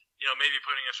 you know, maybe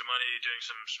putting in some money, doing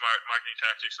some smart marketing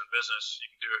tactics in business, you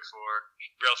can do it for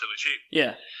relatively cheap.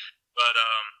 Yeah. But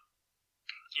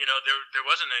you know, there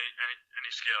wasn't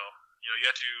any scale. You know, you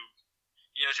had to,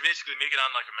 you know, to basically make it on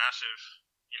like a massive,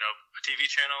 you know, a TV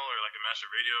channel or like a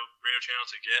massive radio channel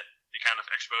to get the kind of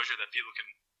exposure that people can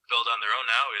build on their own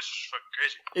now is fucking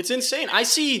crazy. It's insane. I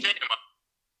see.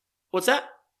 What's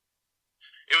that?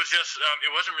 It was just,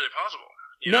 it wasn't really possible.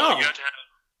 You know, you had to have,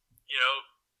 you know,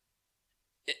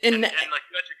 and like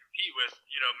you had to compete with,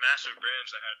 you know, massive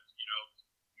brands that had, you know,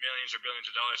 millions or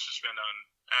billions of dollars to spend on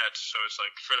ads. So it's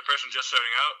like for the person just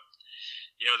starting out,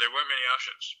 you know, there weren't many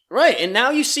options. Right. And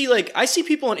now you see, like, I see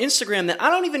people on Instagram that I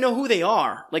don't even know who they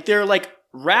are. Like, they're like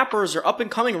rappers or up and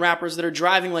coming rappers that are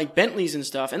driving like Bentleys and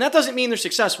stuff. And that doesn't mean they're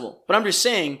successful. But I'm just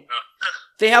saying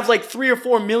they have like 3 or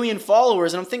 4 million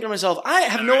followers. And I'm thinking to myself, I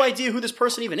have no idea who this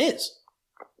person even is.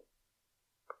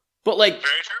 But like,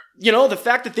 you know, the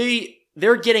fact that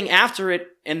they're getting after it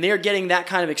and they're getting that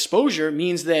kind of exposure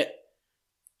means that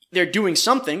they're doing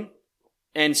something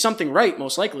and something right,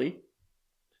 most likely.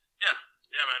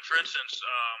 Yeah, man. For instance,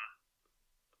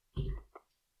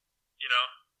 you know,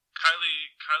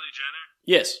 Kylie Jenner.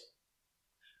 Yes.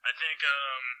 I think,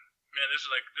 man, this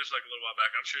is like a little while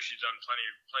back. I'm sure she's done plenty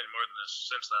more than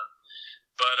this since then.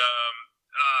 But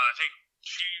I think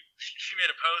she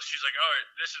made a post. She's like, "Oh,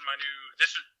 this is my new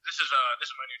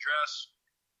dress.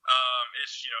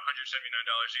 It's, you know,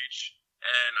 $179 each,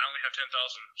 and I only have 10,000,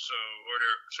 so order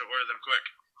them quick."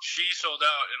 She sold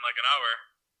out in like an hour.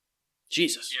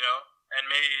 Jesus. You know, and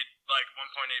made like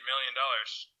 $1.8 million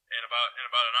in about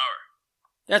an hour.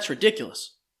 That's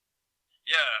ridiculous.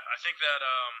 Yeah, I think that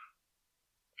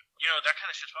you know, that kind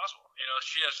of shit's possible. You know,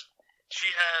 she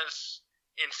has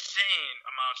insane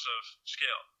amounts of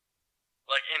skill,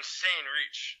 like insane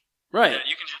reach. Right. Yeah,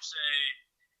 you can just say,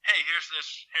 "Hey, here's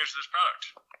this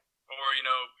product," or, you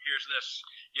know, "Here's this."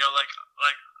 You know, like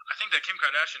I think that Kim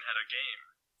Kardashian had a game.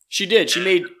 She did. She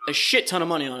made a shit ton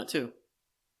of money on it too.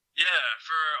 Yeah,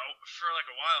 for like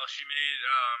a while, she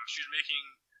was making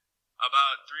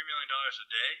about $3 million a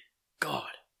day.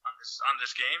 God. On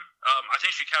this game, I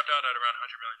think she capped out at around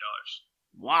 $100 million.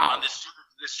 Wow. On this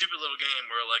stupid little game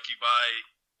where like you buy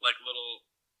like little,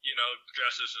 you know,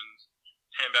 dresses and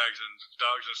handbags and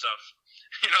dogs and stuff.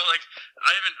 You know, like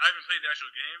I haven't played the actual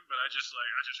game, but I just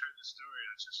heard this story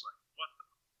and it's just like, what the?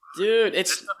 Dude,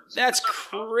 that's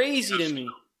crazy to me.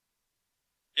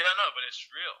 Yeah, no, but it's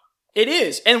real. It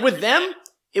is, and with them,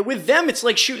 it's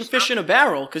like shooting fish in a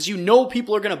barrel because you know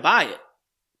people are gonna buy it.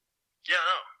 Yeah,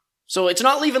 no. So it's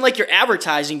not even like you're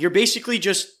advertising. You're basically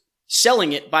just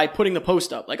selling it by putting the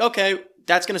post up. Like, okay,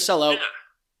 that's going to sell out. Yeah.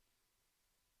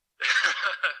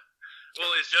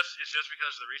 Well, it's just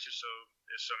because the reach is so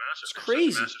massive. It's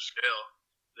crazy. Such a massive scale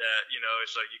that, you know,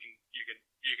 it's like you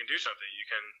can do something. You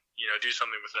can, you know, do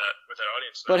something with that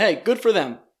audience. But hey, good for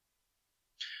them.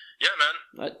 Yeah,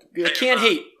 man. I can't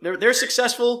hate. They're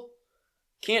successful.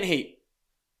 Can't hate.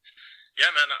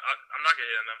 Yeah, man. I'm not gonna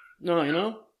hate on them. No, you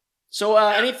know. So,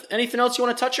 anything else you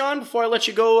want to touch on before I let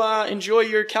you go enjoy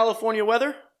your California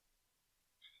weather?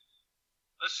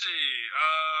 Let's see.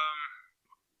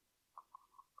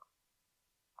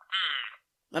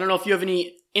 I don't know if you have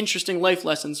any interesting life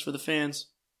lessons for the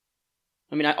fans.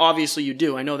 I mean, obviously you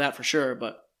do. I know that for sure,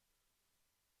 but...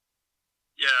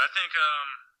 Yeah, I think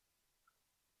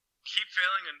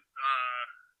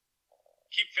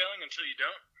keep failing until you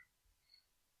don't.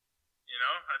 You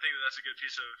know, I think that's a good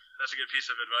piece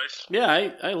of advice. Yeah,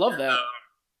 I love that.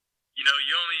 You know,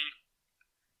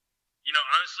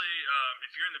 honestly,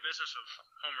 if you're in the business of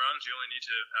home runs, you only need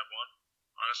to have one.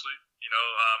 Honestly,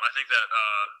 I think that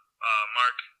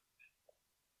Mark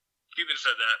Cuban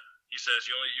said that. He says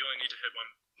you only need to hit one.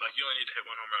 Like, you only need to hit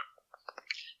one home run,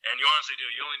 and you honestly do.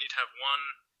 You only need to have one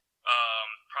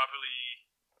properly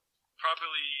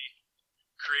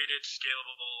created,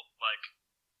 scalable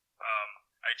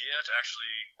idea to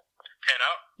actually pan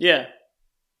out. Yeah.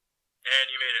 And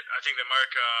you made it. I think that Mark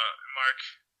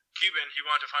Cuban, he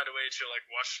wanted to find a way to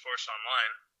watch sports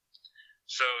online.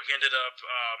 So he ended up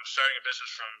starting a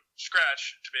business from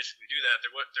scratch to basically do that.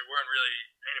 There weren't really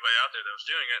anybody out there that was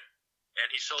doing it, and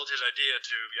he sold his idea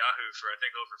to Yahoo for I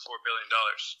think over $4 billion.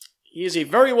 He is a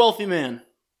very wealthy man,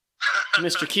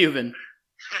 Mr. Cuban.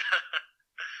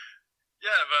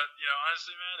 Yeah, but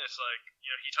honestly, man, it's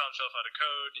he taught himself how to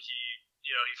code. He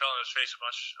fell on his face a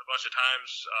bunch of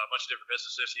times, a bunch of different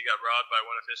businesses. He got robbed by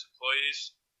one of his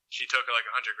employees. She took $100,000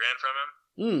 from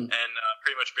him, and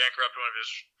pretty much bankrupted one of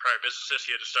his prior businesses.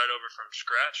 He had to start over from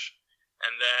scratch,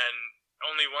 and then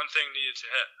only one thing needed to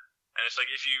hit. And it's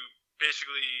if you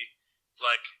basically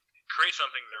create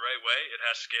something the right way, it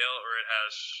has scale or it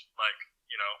has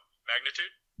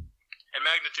magnitude. And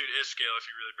magnitude is scale if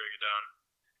you really break it down.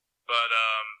 But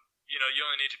you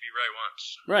only need to be right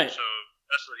once. Right. So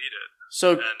that's what he did.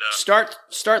 So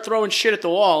start throwing shit at the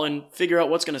wall and figure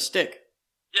out what's gonna stick.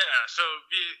 Yeah, so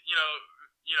be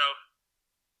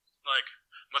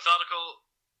methodical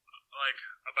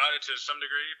about it to some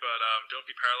degree, but don't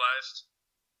be paralyzed.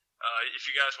 If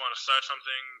you guys want to start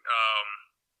something,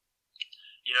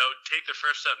 take the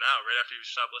first step now. Right after you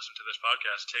stop listening to this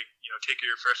podcast, take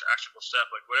your first actionable step.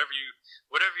 Whatever you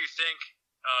think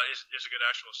is a good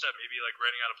actionable step. Maybe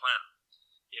writing out a plan.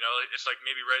 It's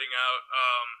maybe writing out,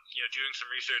 doing some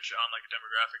research on a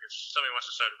demographic. If somebody wants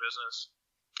to start a business,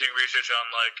 doing research on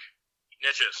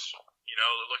niches,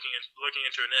 looking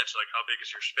into a niche, how big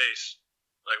is your space,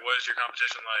 what is your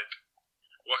competition like,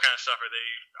 what kind of stuff are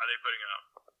they putting out,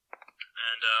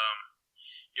 and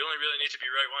you only really need to be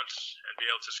right once and be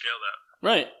able to scale that.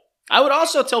 Right. I would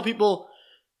also tell people,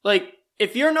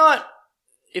 if you're not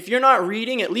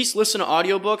reading, at least listen to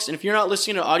audiobooks, and if you're not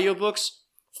listening to audiobooks,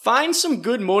 find some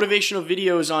good motivational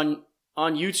videos on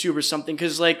YouTube or something,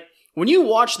 because when you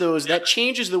watch those, that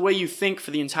changes the way you think for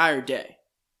the entire day.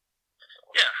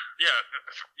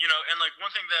 Yeah, and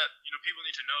one thing that people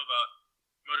need to know about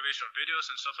motivational videos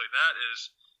and stuff like that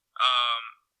is,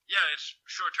 it's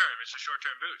short term. It's a short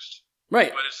term boost,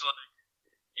 right? But it's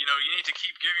you need to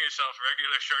keep giving yourself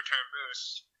regular short term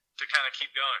boosts to kind of keep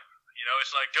going.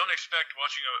 It's don't expect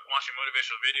watching a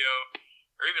motivational video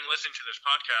or even listening to this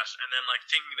podcast and then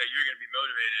thinking that you're going to be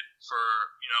motivated for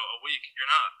a week.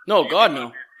 You're not. No, God, no.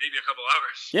 Maybe a couple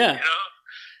hours. Yeah.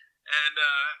 And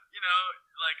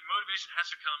motivation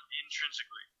has to come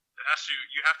intrinsically.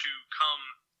 You have to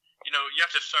come. You have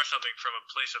to start something from a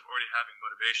place of already having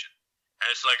motivation. And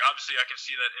it's obviously I can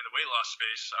see that in the weight loss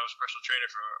space. I was a personal trainer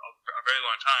for a very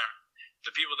long time.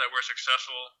 The people that were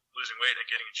successful losing weight and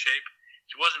getting in shape,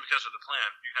 it wasn't because of the plan.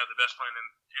 You can have the best plan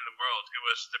in the world. It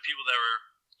was the people that were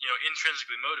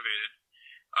intrinsically motivated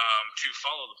to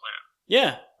follow the plan.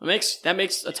 Yeah, that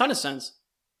makes a ton of sense.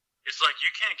 It's you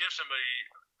can't give somebody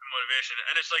motivation,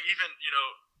 and it's even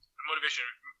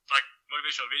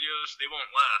motivational videos, they won't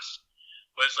last.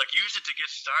 But it's use it to get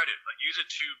started. Use it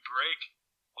to break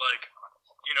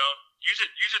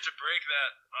use it to break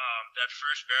that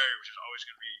first barrier, which is always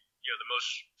going to be the most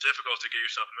difficult to get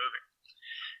yourself moving.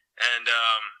 And but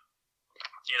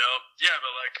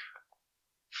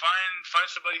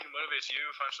find somebody who motivates you.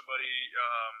 Find somebody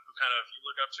who kind of you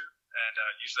look up to, and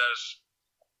use that as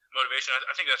motivation.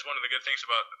 I think that's one of the good things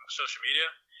about social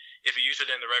media. If you use it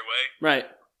in the right way, right?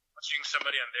 Watching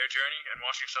somebody on their journey and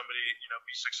watching somebody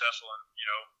be successful and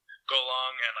go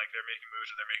along and they're making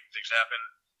moves and they're making things happen.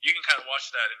 You can kind of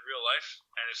watch that in real life,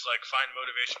 and it's find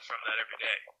motivation from that every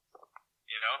day.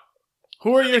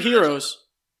 Who are your heroes?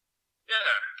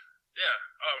 Yeah.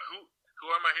 Who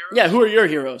are my heroes? Yeah, who are your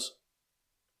heroes?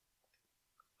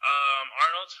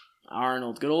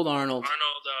 Arnold. Good old Arnold.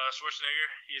 Arnold Schwarzenegger.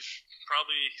 He's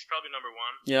probably number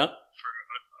one. Yeah. For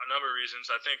a number of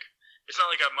reasons. I think it's not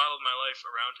like I've modeled my life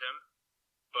around him,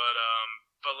 but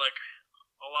like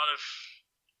a lot of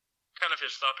kind of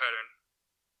his thought pattern,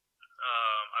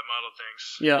 I modeled things.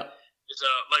 Yeah. It's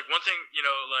like one thing,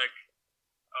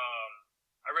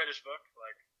 I read his book,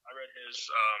 like I read his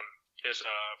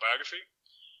biography.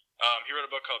 He wrote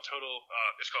a book called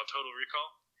it's called Total Recall.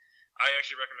 I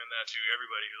actually recommend that to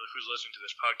everybody who's listening to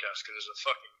this podcast because it's a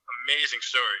fucking amazing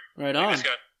story. Right on. It's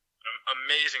got an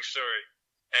amazing story.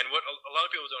 And what a lot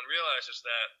of people don't realize is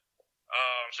that,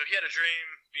 so he had a dream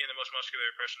being the most muscular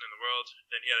person in the world.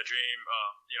 Then he had a dream,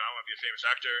 I want to be a famous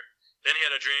actor. Then he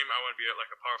had a dream, I want to be like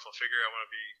a powerful figure. I want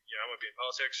to be in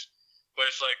politics. But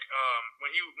it's like when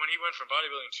he went from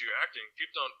bodybuilding to acting,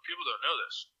 people don't know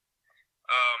this.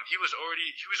 He was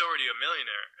already a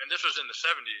millionaire, and this was in the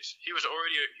 70s. He was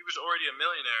already a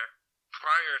millionaire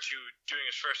prior to doing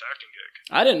his first acting gig.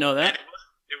 I didn't know that. And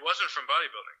it wasn't from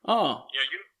bodybuilding. Oh. You know,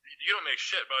 you don't make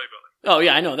shit bodybuilding. Oh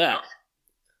yeah, I know that.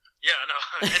 Yeah, no.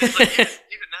 And it's like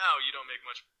even now you don't make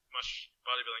much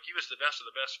bodybuilding. He was the best of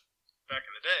the best back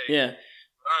in the day. Yeah.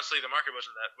 But honestly, the market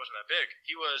wasn't that big.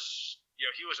 He was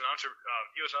an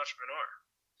entrepreneur.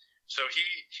 So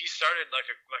he started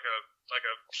like a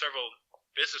several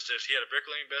businesses. He had a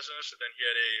bricklaying business, and then he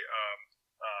had a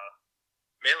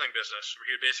mailing business where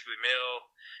he would basically mail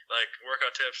like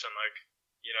workout tips and like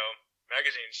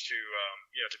magazines to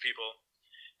people.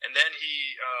 And then he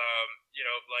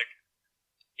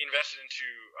he invested into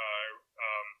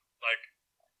like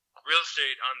real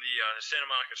estate on the Santa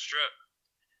Monica Strip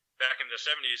back in the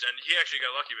 70s, and he actually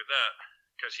got lucky with that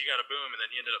because he got a boom, and then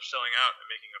he ended up selling out and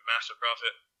making a massive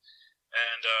profit.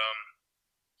 And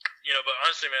but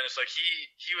honestly, man, it's like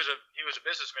he was a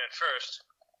businessman first.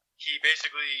 He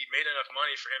basically made enough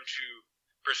money for him to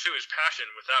pursue his passion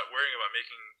without worrying about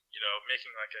making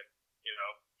like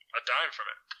a dime from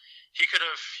it. He could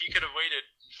have waited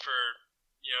for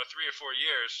 3 or 4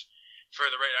 years for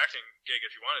the right acting gig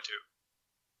if he wanted to.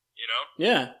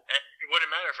 Yeah. And it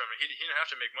wouldn't matter from it. He didn't have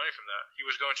to make money from that. He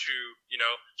was going to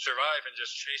survive and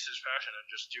just chase his passion and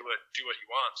just do what he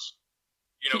wants.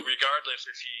 Regardless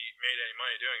if he made any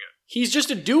money doing it. He's just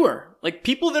a doer. Like,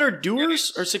 people that are doers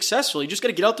are successful. You just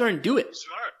got to get out there and do it.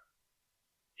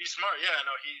 He's smart. Yeah,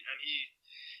 no,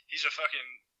 he's a fucking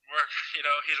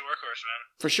he's a workhorse, man.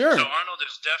 For sure. So Arnold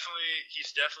he's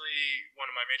definitely one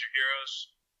of my major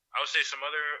heroes. I would say some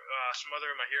other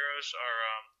of my heroes are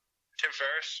Tim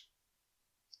Ferriss.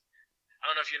 I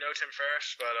don't know if you know Tim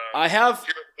Ferriss, but I have. He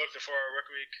wrote the book The 4-Hour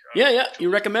Workweek. Yeah. You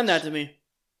recommend that to me.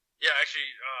 Yeah, actually,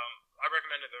 I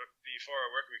recommended the 4-Hour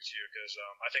Workweek to you because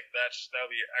I think that'll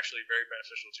be actually very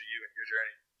beneficial to you and your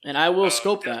journey. And I will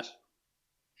scope that.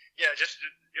 Yeah,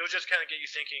 it'll just kind of get you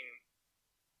thinking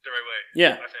the right way.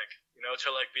 Yeah, I think to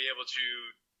like be able to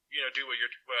do what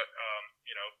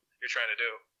you're trying to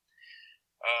do.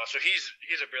 So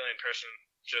he's a brilliant person,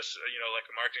 just like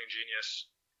a marketing genius,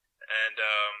 and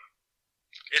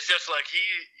it's just like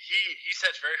he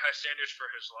sets very high standards for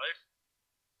his life,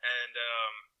 and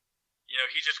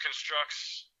he just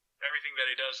constructs everything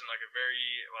that he does in like a very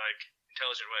like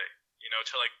intelligent way,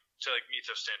 to meet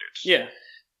those standards. Yeah.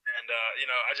 And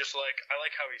I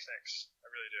like how he thinks. I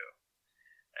really do.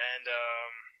 And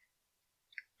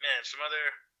man,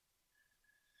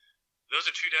 those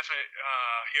are two definite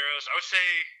heroes. I would say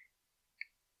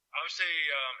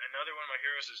another one of my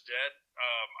heroes is dead.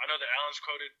 I know that Alan's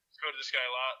quoted this guy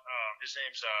a lot. His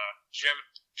name's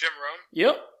Jim Rome.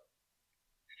 Yep.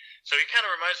 So he kind of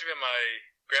reminds me of my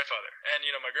grandfather, and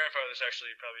my grandfather is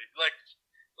actually probably like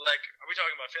are we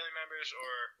talking about family members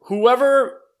or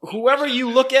whoever you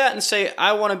look at and say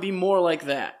I want to be more like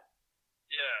that?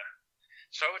 Yeah.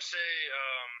 So I would say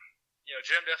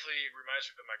Jim definitely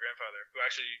reminds me of my grandfather, who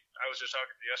actually I was just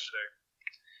talking to yesterday,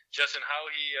 just in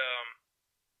how he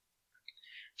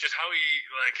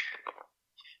like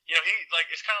he like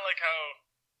it's kind of like how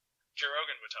Joe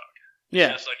Rogan would talk.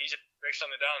 Yeah. It's just like he just breaks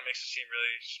something down and makes it seem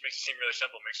really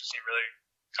simple, makes it seem really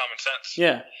common sense.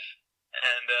 Yeah.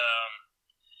 And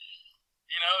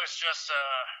it's just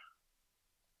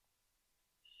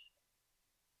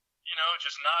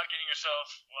just not getting yourself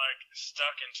like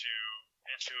stuck into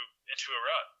a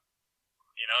rut.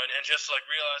 And just like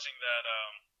realizing that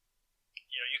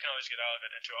you can always get out of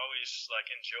it, and to always like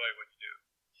enjoy what you do.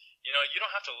 You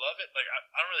don't have to love it. Like I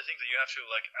don't really think that you have to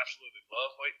like absolutely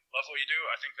love what you do.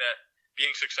 I think that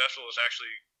being successful is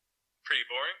actually pretty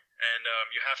boring, and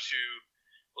you have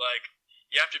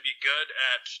to be good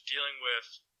at dealing with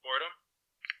boredom,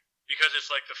 because it's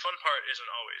like the fun part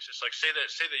isn't always. It's like say that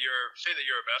you're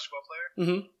a basketball player.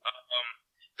 Mm-hmm.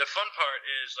 The fun part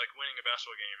is like winning a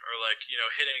basketball game, or like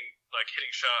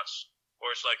hitting shots,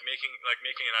 or it's like making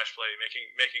a nice play,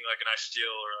 making like a nice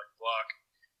steal or like block,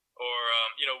 or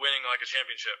winning like a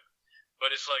championship. But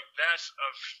it's like that's a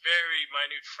very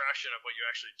minute fraction of what you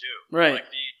actually do. Right. Like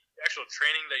the actual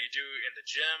training that you do in the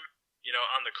gym,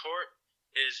 on the court,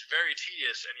 is very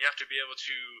tedious, and you have to be able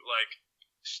to like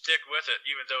stick with it,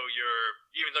 even though you're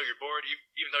bored,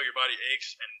 even though your body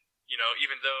aches, and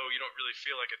even though you don't really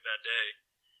feel like it that day,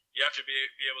 you have to be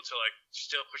able to like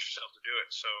still push yourself to do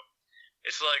it. So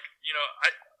it's like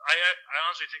I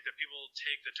honestly think that people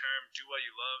take the term "do what you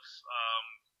love,"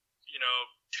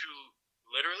 too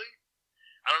literally.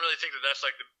 I don't really think that that's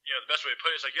like the best way to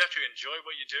put it. Is like you have to enjoy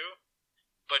what you do,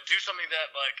 but do something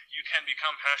that like you can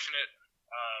become passionate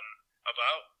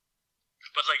about.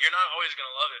 But like you're not always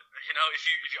gonna love it. If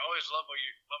you always love what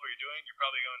you're doing, you're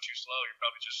probably going too slow. You're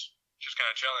probably just kind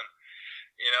of chilling.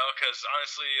 Because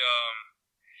honestly,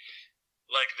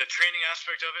 like the training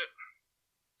aspect of it,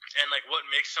 and like what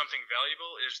makes something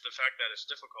valuable is the fact that it's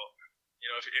difficult.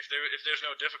 If there's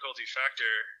no difficulty factor,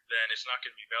 then it's not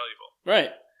going to be valuable. Right.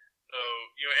 So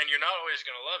and you're not always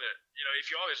going to love it.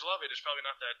 If you always love it, it's probably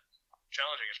not that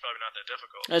challenging. It's probably not that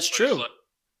difficult. That's true. Like,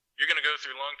 you're going to go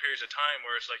through long periods of time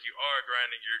where it's like you are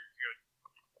grinding.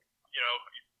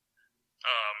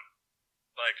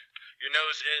 Like your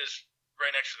nose is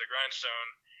right next to the grindstone,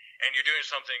 and you're doing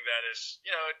something that is,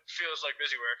 it feels like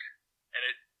busy work, and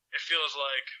it feels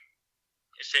like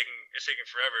it's taking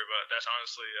forever. But that's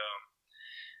honestly,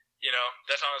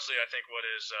 I think what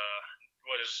is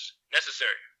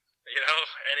necessary. And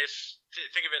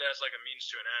think of it as like a means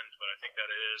to an end, but I think that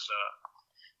it is,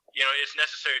 it's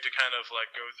necessary to kind of like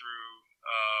go through,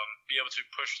 be able to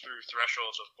push through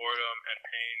thresholds of boredom and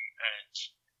pain and,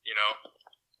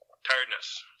 tiredness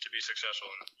to be successful.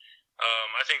 And,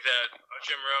 I think that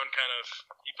Jim Rohn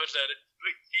he puts that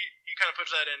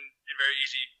in very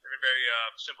easy, in very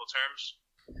simple terms.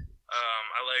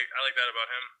 I like that about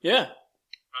him. Yeah.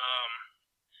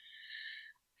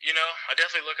 I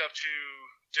definitely look up to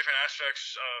different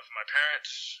aspects of my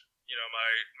parents, my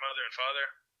mother and father.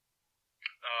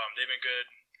 They've been good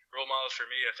role models for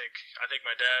me. I think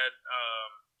my dad,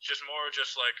 just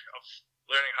like of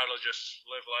learning how to just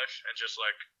live life and just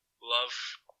like love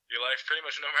your life pretty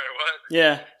much no matter what.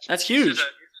 Yeah, that's huge.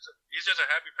 He's just a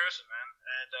happy person, man,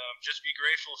 and just be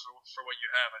grateful for what you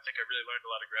have. I think I really learned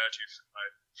a lot of gratitude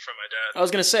from my dad. I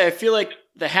was gonna say, I feel like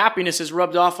the happiness is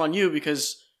rubbed off on you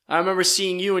because I remember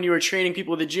seeing you when you were training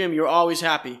people at the gym. You were always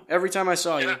happy every time I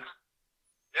saw you.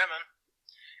 Yeah, man.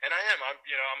 And I am. I'm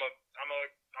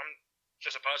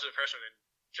just a positive person in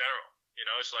general.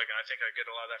 It's like I think I get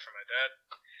a lot of that from my dad.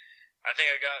 I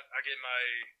think I get my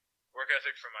work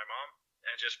ethic from my mom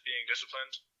and just being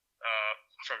disciplined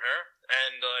from her,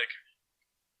 and like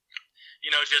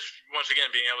just once again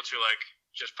being able to like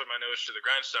just put my nose to the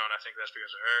grindstone. I think that's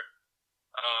because of her.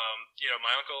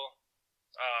 My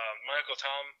uncle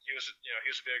Tom, he was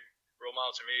a big role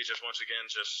model to me. Just once again,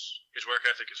 just his work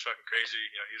ethic is fucking crazy.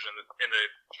 He was in the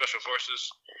special forces,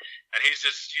 and he's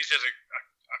just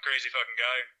a crazy fucking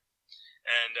guy.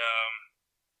 And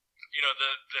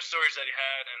the stories that he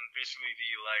had, and basically the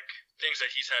like things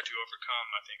that he's had to overcome,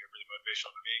 I think are really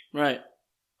motivational to me. Right.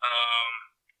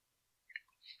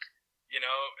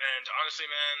 And honestly,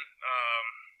 man,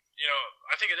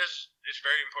 I think it's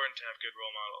very important to have good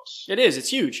role models. It is.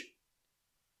 It's huge.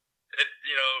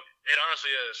 It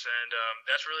honestly is, and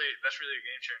that's really a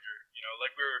game changer.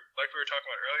 Like we were talking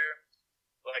about earlier,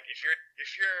 like if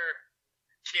you're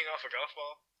teeing off a golf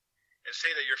ball and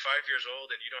say that you're 5 years old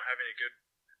and you don't have any good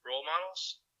role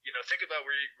models, think about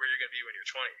where you're going to be when you're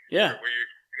 20. Yeah. Or where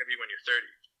you're going to be when you're 30.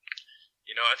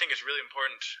 I think it's really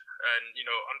important, and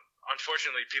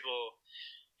unfortunately, people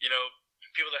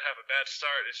that have a bad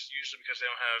start, it's usually because they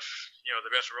don't have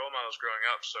the best role models growing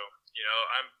up. So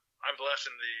I'm blessed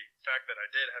in the fact that I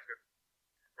did have good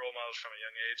role models from a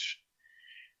young age.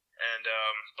 And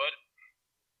but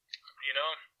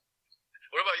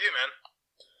what about you, man?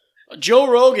 Joe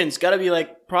Rogan's got to be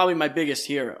like probably my biggest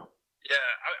hero. Yeah,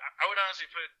 I would honestly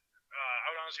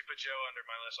put Joe under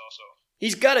my list also.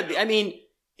 He's got to be. I mean,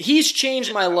 he's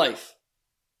changed my life.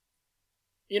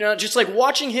 Just like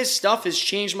watching his stuff has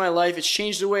changed my life. It's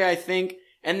changed the way I think.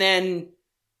 And then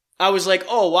I was like,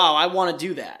 oh, wow, I want to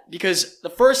do that. Because the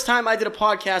first time I did a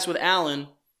podcast with Alan,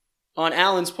 on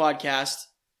Alan's podcast,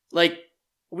 like,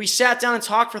 we sat down and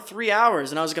talked for 3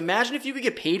 hours. And I was like, imagine if you could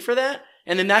get paid for that.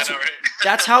 And then that's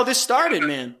how this started,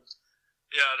 man.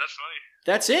 Yeah, that's funny.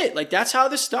 That's it. Like, that's how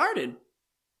this started.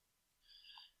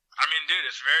 I mean, dude,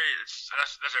 that's a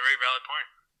very valid point.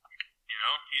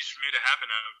 He's made it happen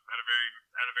at a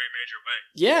very major way.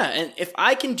 Yeah, and if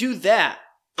I can do that,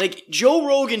 like Joe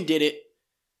Rogan did it,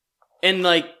 and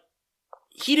like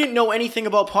he didn't know anything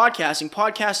about podcasting.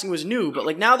 Podcasting was new, but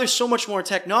like now there's so much more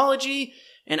technology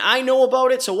and I know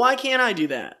about it, so why can't I do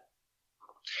that?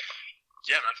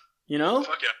 Yeah, man. You know?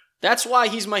 Fuck yeah. That's why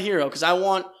he's my hero, because I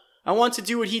want to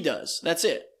do what he does. That's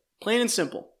it. Plain and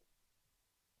simple.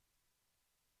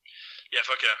 Yeah,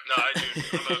 fuck yeah. No, I do.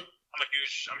 I'm a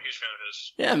huge fan of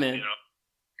his. Yeah, man. You know?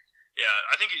 Yeah,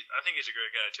 I think he's a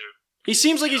great guy too. He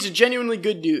seems like he's a genuinely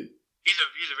good dude. He's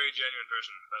a very genuine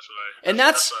person. That's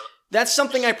why. And that's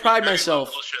something I pride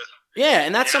myself. Yeah,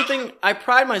 and that's something I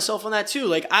pride myself on that too.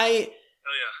 Like hell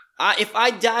yeah. if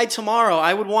I died tomorrow,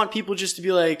 I would want people just to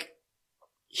be like,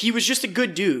 he was just a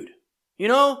good dude. You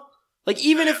know? Like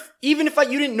even if you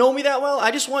didn't know me that well,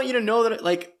 I just want you to know that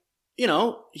like, you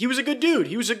know, he was a good dude.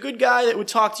 He was a good guy that would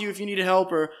talk to you if you needed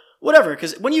help or whatever.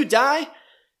 Because when you die,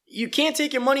 you can't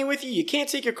take your money with you. You can't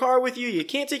take your car with you. You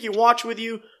can't take your watch with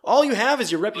you. All you have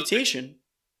is your reputation.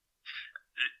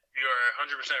 You are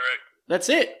 100% right. That's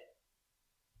it.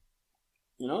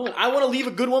 You know, I want to leave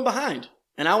a good one behind.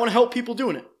 And I want to help people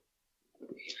doing it.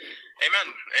 Amen.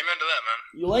 Amen to that, man.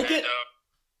 You like it?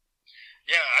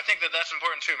 Yeah, I think that's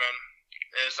important too, man.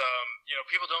 Is, you know,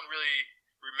 people don't really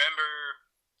remember,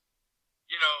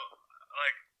 you know,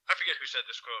 like, I forget who said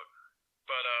this quote,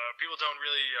 but people don't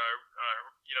really,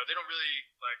 you know, they don't really,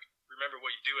 like, remember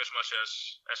what you do as much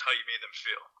as how you made them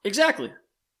feel. Exactly.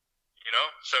 You know?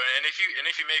 So, and if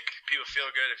you make people feel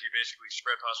good, if you basically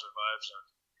spread positive vibes, and,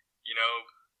 you know,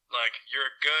 like, you're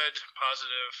a good,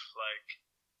 positive, like,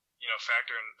 you know,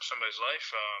 factor in somebody's life,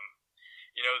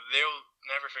 you know, they'll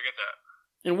never forget that.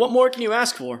 And what more can you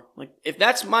ask for? Like, if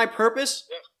that's my purpose,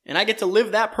 and I get to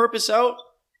live that purpose out,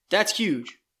 that's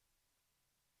huge.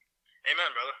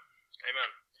 Amen, brother. Amen.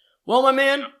 Well, my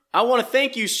man, I want to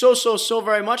thank you so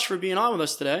very much for being on with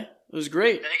us today. It was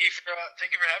great. Thank you for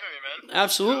having me, man.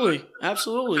 Absolutely.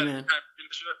 Absolutely, man.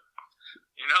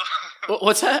 You know?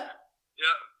 What's that?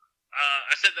 Yeah.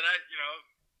 I said that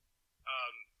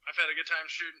I've had a good time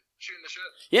shooting the shit.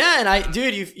 Yeah, and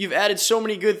dude, you've added so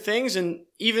many good things and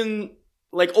even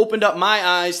like opened up my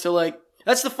eyes to like,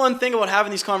 that's the fun thing about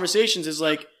having these conversations is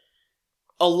like,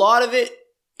 a lot of it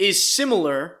is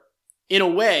similar in a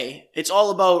way. It's all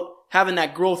about having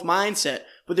that growth mindset,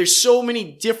 but there's so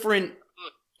many different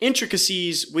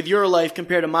intricacies with your life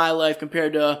compared to my life,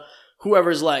 compared to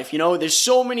whoever's life, you know? There's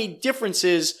so many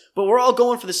differences, but we're all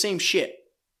going for the same shit.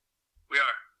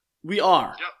 We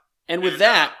are. Yep. And with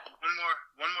that...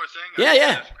 One more thing.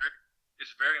 Yeah.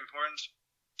 It's very important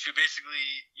to basically,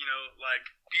 you know, like,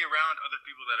 be around other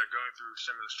people that are going through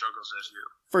similar struggles as you.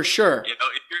 For sure. You know,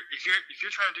 if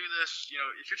you're trying to do this, you know,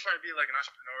 if you're trying to be like an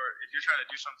entrepreneur, if you're trying to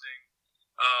do something,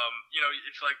 you know,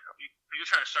 if like you're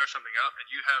trying to start something up and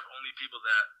you have only people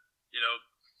that, you know,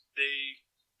 they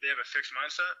have a fixed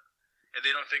mindset and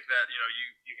they don't think that, you know,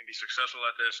 you can be successful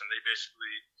at this, and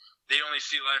they only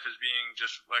see life as being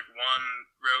just like one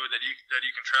road that you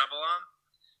can travel on.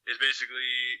 Is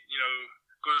basically, you know,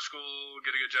 go to school,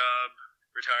 get a good job,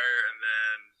 retire, and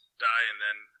then die, and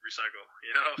then recycle,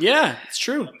 you know? Yeah, it's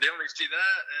true. They only see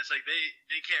that, and it's like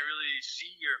they can't really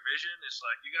see your vision. It's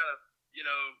like you gotta, you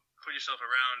know, put yourself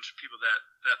around people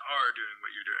that are doing what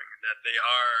you're doing, and that they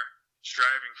are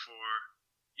striving for,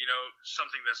 you know,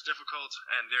 something that's difficult,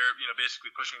 and they're, you know, basically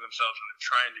pushing themselves and they're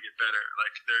trying to get better.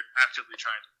 Like, they're actively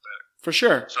trying to get better. For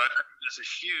sure. So I think that's a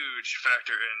huge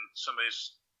factor in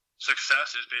somebody's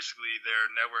success, is basically their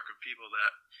network of people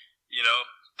that, you know,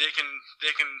 they can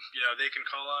you can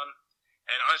call on.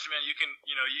 And honestly, man, you can,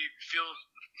 you know, you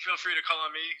feel free to call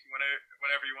on me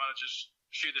whenever you want to just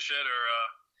shoot the shit, or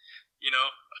you know,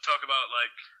 talk about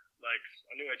like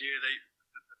a new idea they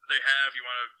have. You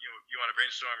want to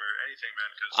brainstorm or anything,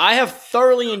 man. Cause, I have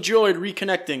thoroughly enjoyed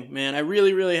reconnecting, man. I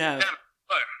really have.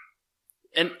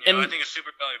 Yeah, and you know, I think it's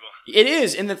super valuable. It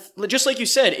is, and just like you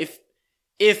said,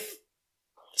 if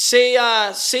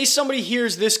say somebody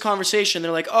hears this conversation,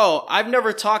 they're like, oh, I've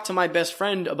never talked to my best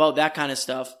friend about that kind of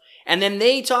stuff. And then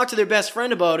they talk to their best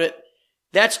friend about it.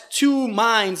 That's two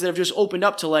minds that have just opened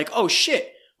up to like, oh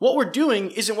shit, what we're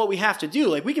doing isn't what we have to do.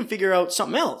 Like, we can figure out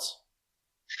something else.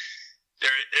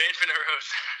 They're infinite roads.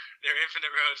 They're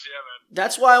infinite roads, yeah, man.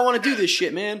 That's why I want to do this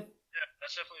shit, man. Yeah,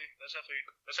 that's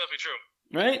definitely true.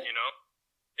 Right? You know?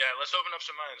 Yeah, let's open up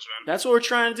some minds, man. That's what we're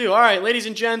trying to do. All right, ladies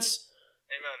and gents.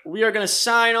 Amen. We are going to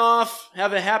sign off.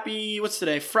 Have a happy, what's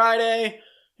today? Friday.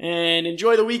 And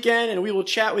enjoy the weekend, and we will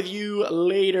chat with you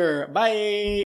later. Bye.